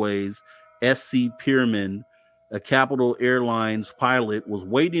runways, S.C. Pierman, a Capital Airlines pilot, was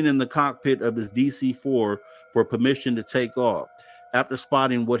waiting in the cockpit of his DC-4 for permission to take off. After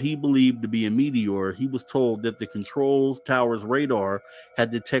spotting what he believed to be a meteor, he was told that the control tower's radar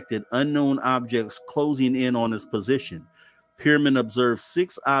had detected unknown objects closing in on his position. Pierman observed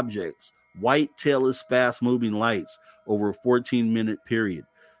 6 objects, white, tailless, fast-moving lights, over a 14-minute period.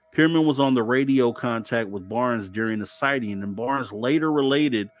 Pierman was on the radio contact with Barnes during the sighting, and Barnes later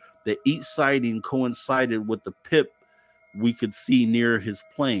related that each sighting coincided with the we could see near his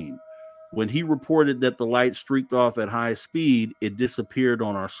plane. When he reported that the light streaked off at high speed, it disappeared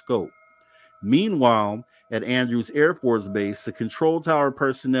on our scope. Meanwhile, at Andrews Air Force Base, the control tower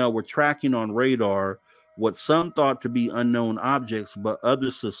personnel were tracking on radar what some thought to be unknown objects, but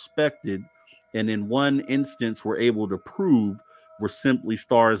others suspected, and in one instance were able to prove, were simply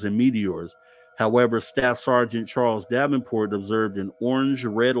stars and meteors. However, Staff Sergeant Charles Davenport observed an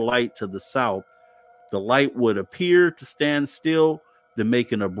orange-red light to the south. The light would appear to stand still, then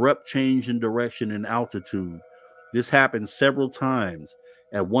make an abrupt change in direction and altitude. This happened several times.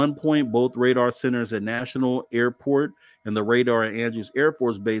 At one point, both radar centers at National Airport and the radar at Andrews Air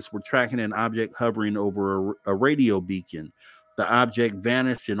Force Base were tracking an object hovering over a radio beacon. The object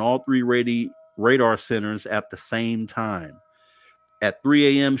vanished in all three radar centers at the same time. At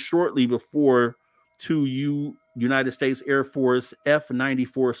 3 a.m., shortly before two United States Air Force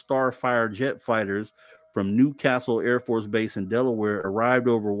F-94 Starfire jet fighters from Newcastle Air Force Base in Delaware arrived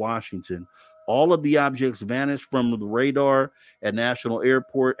over Washington. All of the objects vanished from the radar at National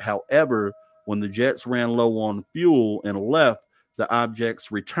Airport. However, when the jets ran low on fuel and left, the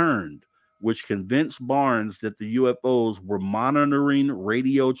objects returned, which convinced Barnes that the UFOs were monitoring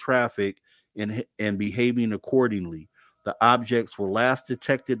radio traffic and behaving accordingly. The objects were last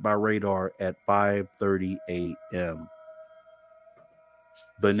detected by radar at 5:30 a.m.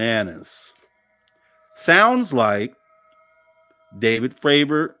 Bananas. Sounds like David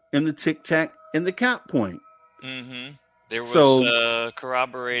Fravor and the Tic Tac and the Cap Point. Mm-hmm. There was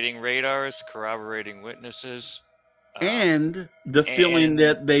corroborating radars, corroborating witnesses. And the feeling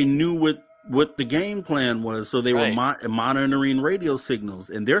that they knew what the game plan was. So they were monitoring radio signals.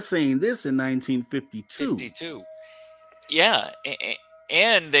 And they're saying this in 1952. Yeah.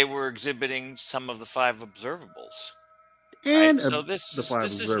 And they were exhibiting some of the 5 observables. And right? So this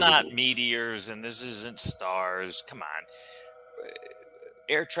is not meteors and this isn't stars. Come on.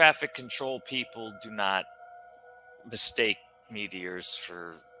 Air traffic control people do not mistake meteors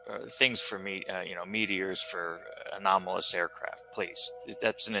for things for meteors for anomalous aircraft. Please,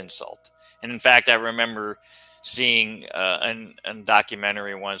 that's an insult. And in fact, I remember seeing a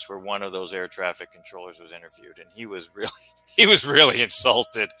documentary once where one of those air traffic controllers was interviewed, and he was really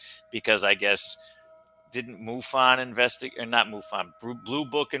insulted because I guess didn't MUFON investigate, or not MUFON, Blue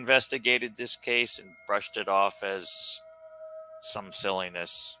Book investigated this case and brushed it off as some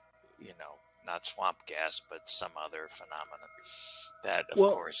silliness, not swamp gas, but some other phenomenon that, of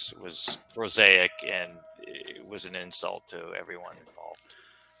course, was prosaic and it was an insult to everyone involved.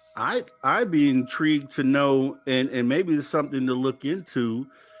 I'd be intrigued to know, and maybe it's something to look into,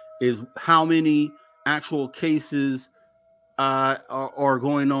 is how many actual cases are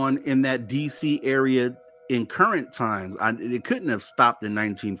going on in that DC area in current times. It couldn't have stopped in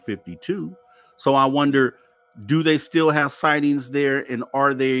 1952. So I wonder, do they still have sightings there, and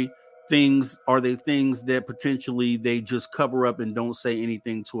are they things that potentially they just cover up and don't say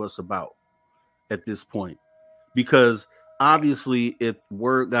anything to us about at this point? Because obviously, if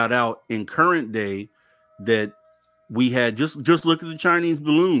word got out in current day that we had just look at the Chinese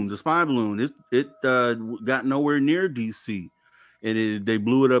balloon, the spy balloon, it got nowhere near DC, and they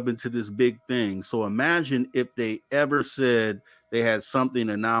blew it up into this big thing. So imagine if they ever said they had something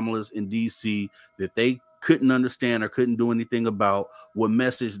anomalous in DC that they couldn't understand or couldn't do anything about, what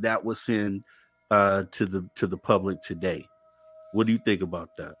message that would send to the public today. What do you think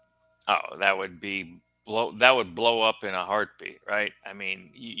about that? Oh, that would blow up in a heartbeat, right? I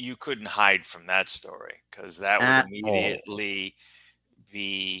mean, you couldn't hide from that story, because that would immediately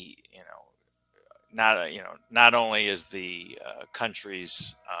be, not only is the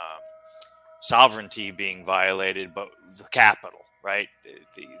country's sovereignty being violated, but the capital, right?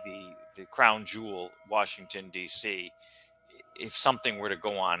 The crown jewel, Washington, D.C. If something were to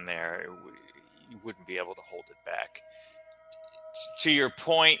go on there, you wouldn't be able to hold it back. To your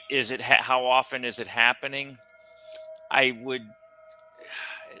point, how often is it happening? It's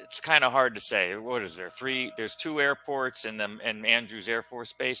kind of hard to say. What is there? There's 2 airports and Andrews Air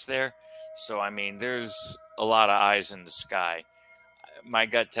Force Base there. So, I mean, there's a lot of eyes in the sky. My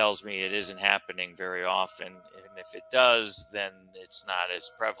gut tells me it isn't happening very often. And if it does, then it's not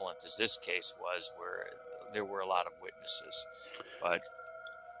as prevalent as this case was, where there were a lot of witnesses. But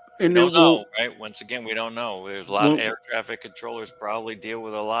we don't know, right? Once again, we don't know. There's a lot of air traffic controllers probably deal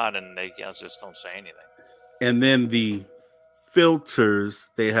with a lot, and they just don't say anything. And then the filters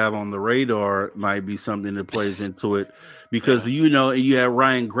they have on the radar might be something that plays into it, because you have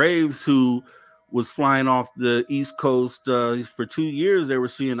Ryan Graves, who was flying off the East Coast for 2 years. They were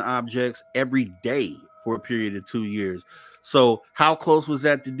seeing objects every day for a period of 2 years. So how close was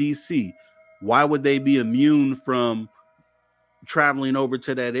that to DC? Why would they be immune from traveling over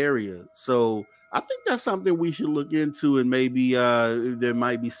to that area. So I think that's something we should look into, and maybe there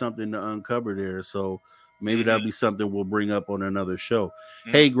might be something to uncover there. So maybe that'll be something we'll bring up on another show.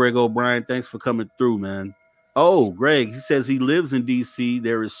 Hey, Greg O'Brien, thanks for coming through, man. Oh, Greg, he says he lives in DC.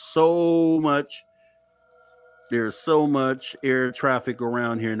 There's so much air traffic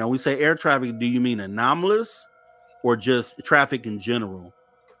around here. Now, we say air traffic, do you mean anomalous or just traffic in general?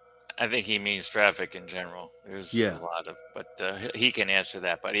 I think he means traffic in general. There's a lot of, but he can answer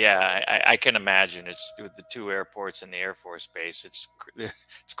that. But yeah, I can imagine it's with the two airports and the Air Force Base. It's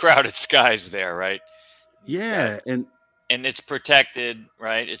crowded skies there, right? And it's protected,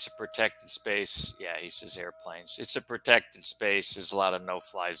 right? It's a protected space. Yeah, he says airplanes. It's a protected space. There's a lot of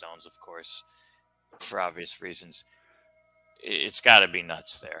no-fly zones, of course, for obvious reasons. It's got to be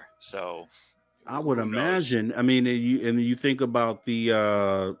nuts there. So I would imagine. I mean, you think about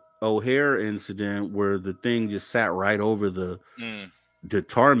the O'Hare incident where the thing just sat right over the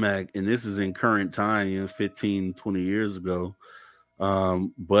tarmac, and this is in current time, 15, 20 years ago.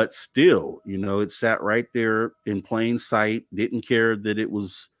 But still, it sat right there in plain sight, didn't care that it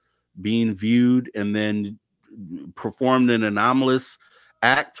was being viewed, and then performed an anomalous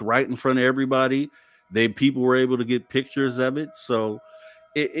act right in front of everybody. People were able to get pictures of it. So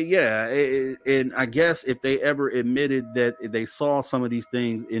and I guess if they ever admitted that they saw some of these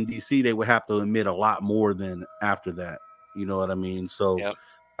things in DC, they would have to admit a lot more than after that. You know what I mean? So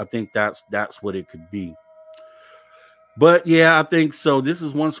I think that's what it could be. But yeah, I think so. This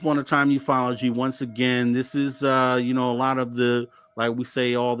is Once Upon a Time Ufology. Once again, this is a lot of the, like we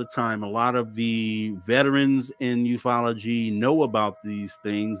say all the time, a lot of the veterans in ufology know about these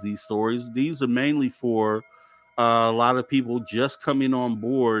things, these stories. These are mainly for a lot of people just coming on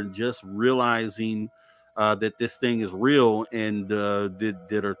board, just realizing that this thing is real, and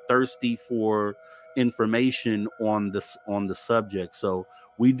that are thirsty for information on the subject. So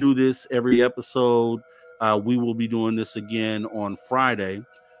we do this every episode. We will be doing this again on Friday,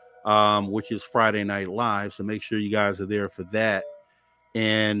 which is Friday Night Live. So make sure you guys are there for that.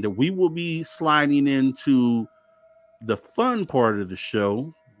 And we will be sliding into the fun part of the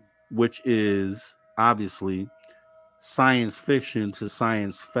show, which is obviously science fiction to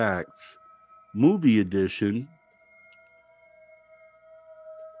science facts, movie edition.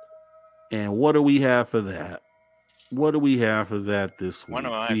 And what do we have for that? What do we have for that this week? One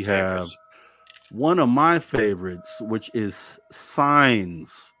of my favorites. One of my favorites, which is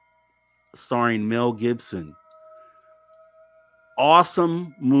Signs, starring Mel Gibson.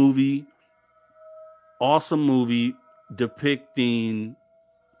 Awesome movie depicting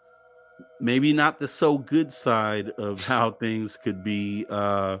maybe not the so good side of how things could be.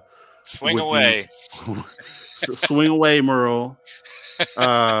 Swing away. Swing away, Merle.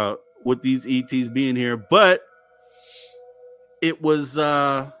 With these ETs being here. But it was,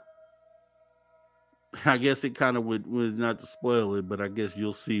 I guess it kind of would not to spoil it, but I guess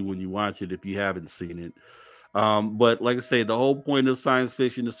you'll see when you watch it if you haven't seen it. But like I say, the whole point of science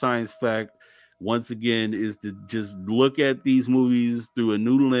fiction to science fact, once again, is to just look at these movies through a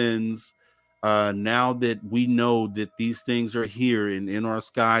new lens. Now that we know that these things are here in our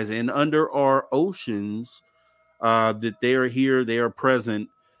skies and under our oceans, that they are here, they are present,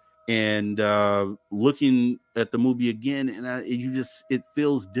 and looking at the movie again, and it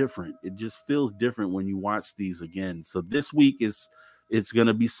feels different. It just feels different when you watch these again. So this week it's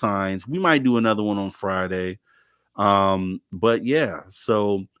gonna be Signs. We might do another one on Friday. But yeah,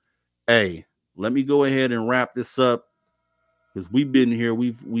 so hey, let me go ahead and wrap this up, because we've been here,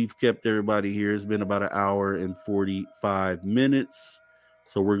 we've kept everybody here. It's been about an hour and 45 minutes.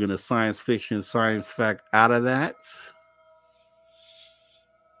 So we're gonna science fiction, science fact out of that.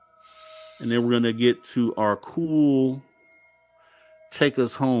 And then we're gonna get to our cool take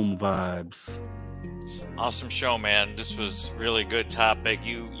us home vibes. Awesome show, man. This was really good topic.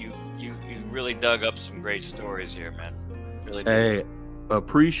 You really dug up some great stories here, man. Really did. Hey,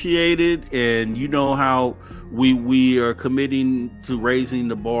 appreciate it. And you know how we are committing to raising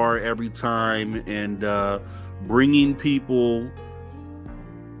the bar every time, and bringing people,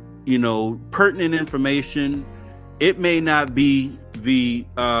 pertinent information. It may not be the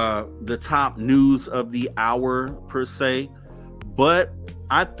top news of the hour per se, but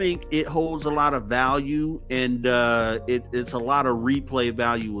I think it holds a lot of value, and it's a lot of replay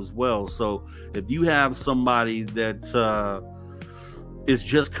value as well. So if you have somebody that is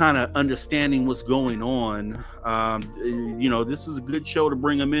just kind of understanding what's going on, this is a good show to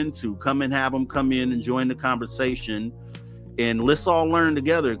bring them into. Come and have them come in and join the conversation, and let's all learn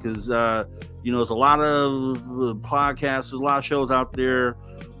together, because there's a lot of podcasts, there's a lot of shows out there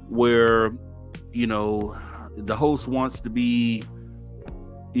where the host wants to be,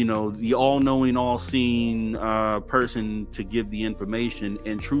 you know, the all-knowing, all-seeing person to give the information.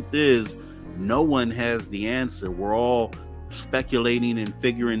 And truth is, no one has the answer. We're all speculating and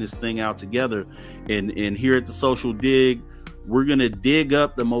figuring this thing out together. And here at the Social Dig, we're going to dig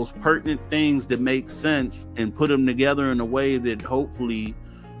up the most pertinent things that make sense and put them together in a way that hopefully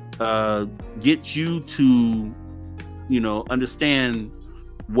get you to, you know, understand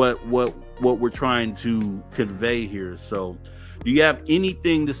what we're trying to convey here. So do you have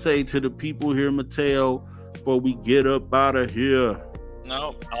anything to say to the people here, Mateo, before we get up out of here?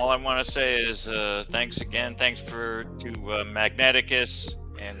 No, all I want to say is thanks again. Thanks to Magneticus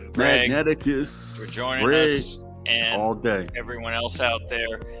and Greg for joining us, and all day, everyone else out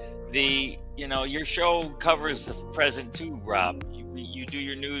there. You know, your show covers the present too, Rob. You do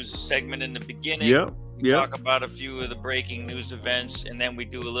your news segment in the beginning. Yep. We talk about a few of the breaking news events, and then we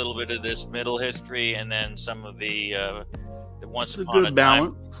do a little bit of this middle history, and then some of the once upon a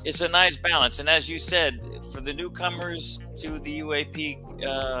time. It's a nice balance. And as you said, for the newcomers to the UAP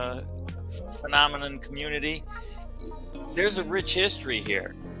phenomenon community, there's a rich history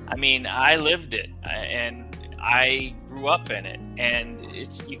here. I mean, I lived it and I grew up in it, and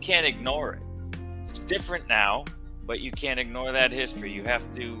you can't ignore it. It's different now, but you can't ignore that history. You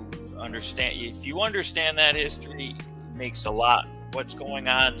have to understand. If you understand that history, it makes a lot. What's going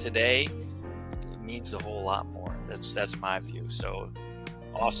on today, it means a whole lot more. That's my view. So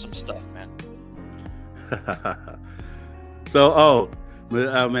awesome stuff, man. So,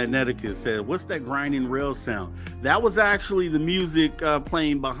 Magneticus said, what's that grinding rail sound? That was actually the music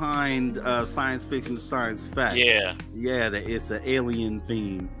playing behind Science Fiction to Science Fact. Yeah. Yeah, it's an alien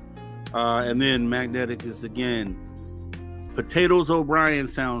theme. And then Magneticus again. Potatoes O'Brien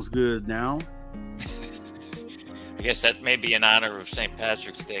sounds good now. I guess that may be in honor of St.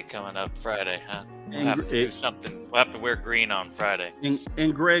 Patrick's Day coming up Friday, huh? We'll have to do something. We'll have to wear green on Friday.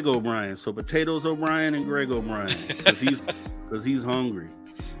 And Greg O'Brien. So Potatoes O'Brien and Greg O'Brien. Because he's hungry.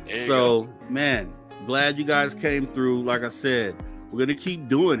 So, man, glad you guys came through. Like I said, we're going to keep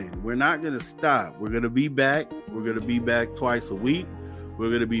doing it. We're not going to stop. We're going to be back. We're going to be back twice a week. We're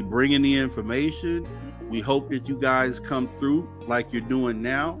going to be bringing the information. We hope that you guys come through like you're doing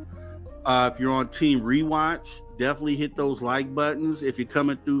now. If you're on Team Rewatch, definitely hit those like buttons. If you're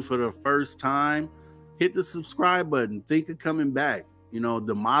coming through for the first time, hit the subscribe button. Think of coming back. You know,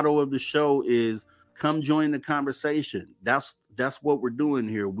 the motto of the show is come join the conversation. That's what we're doing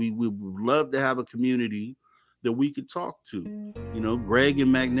here. We would love to have a community that we could talk to. You know, Greg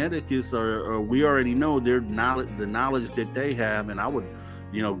and Magneticus are we already know their knowledge, the knowledge that they have, and I would,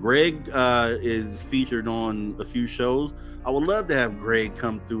 you know, Greg is featured on a few shows. I would love to have Greg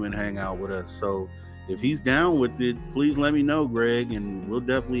come through and hang out with us. So if he's down with it, please let me know, Greg, and we'll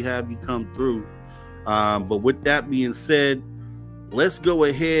definitely have you come through. But with that being said, let's go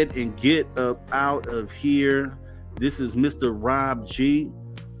ahead and get up out of here. This is Mr. Rob G.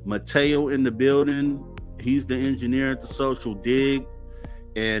 Mateo in the building. He's the engineer at the Social Dig.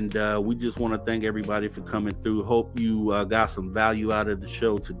 And we just want to thank everybody for coming through. Hope you got some value out of the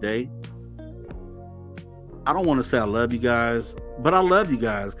show today. I don't want to say I love you guys, but I love you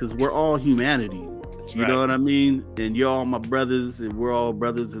guys because we're all humanity. You know what I mean? And you're all my brothers, and we're all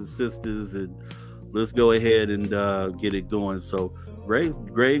brothers and sisters. And let's go ahead and get it going. So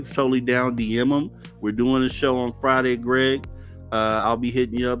Greg's totally down. DM him. We're doing a show on Friday, Greg. I'll be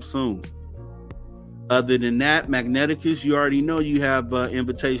hitting you up soon. Other than that, Magneticus, you already know you have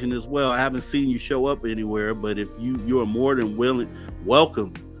invitation as well. I haven't seen you show up anywhere, but if you are more than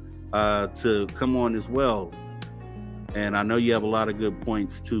welcome to come on as well. And I know you have a lot of good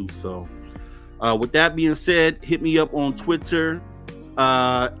points too. So with that being said, hit me up on Twitter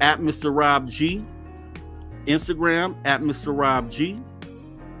at Mr. Rob G, Instagram at Mr. Rob G,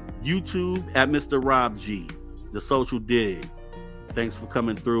 YouTube at Mr. Rob G, the Social Dig. Thanks for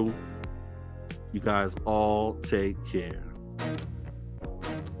coming through. You guys all take care.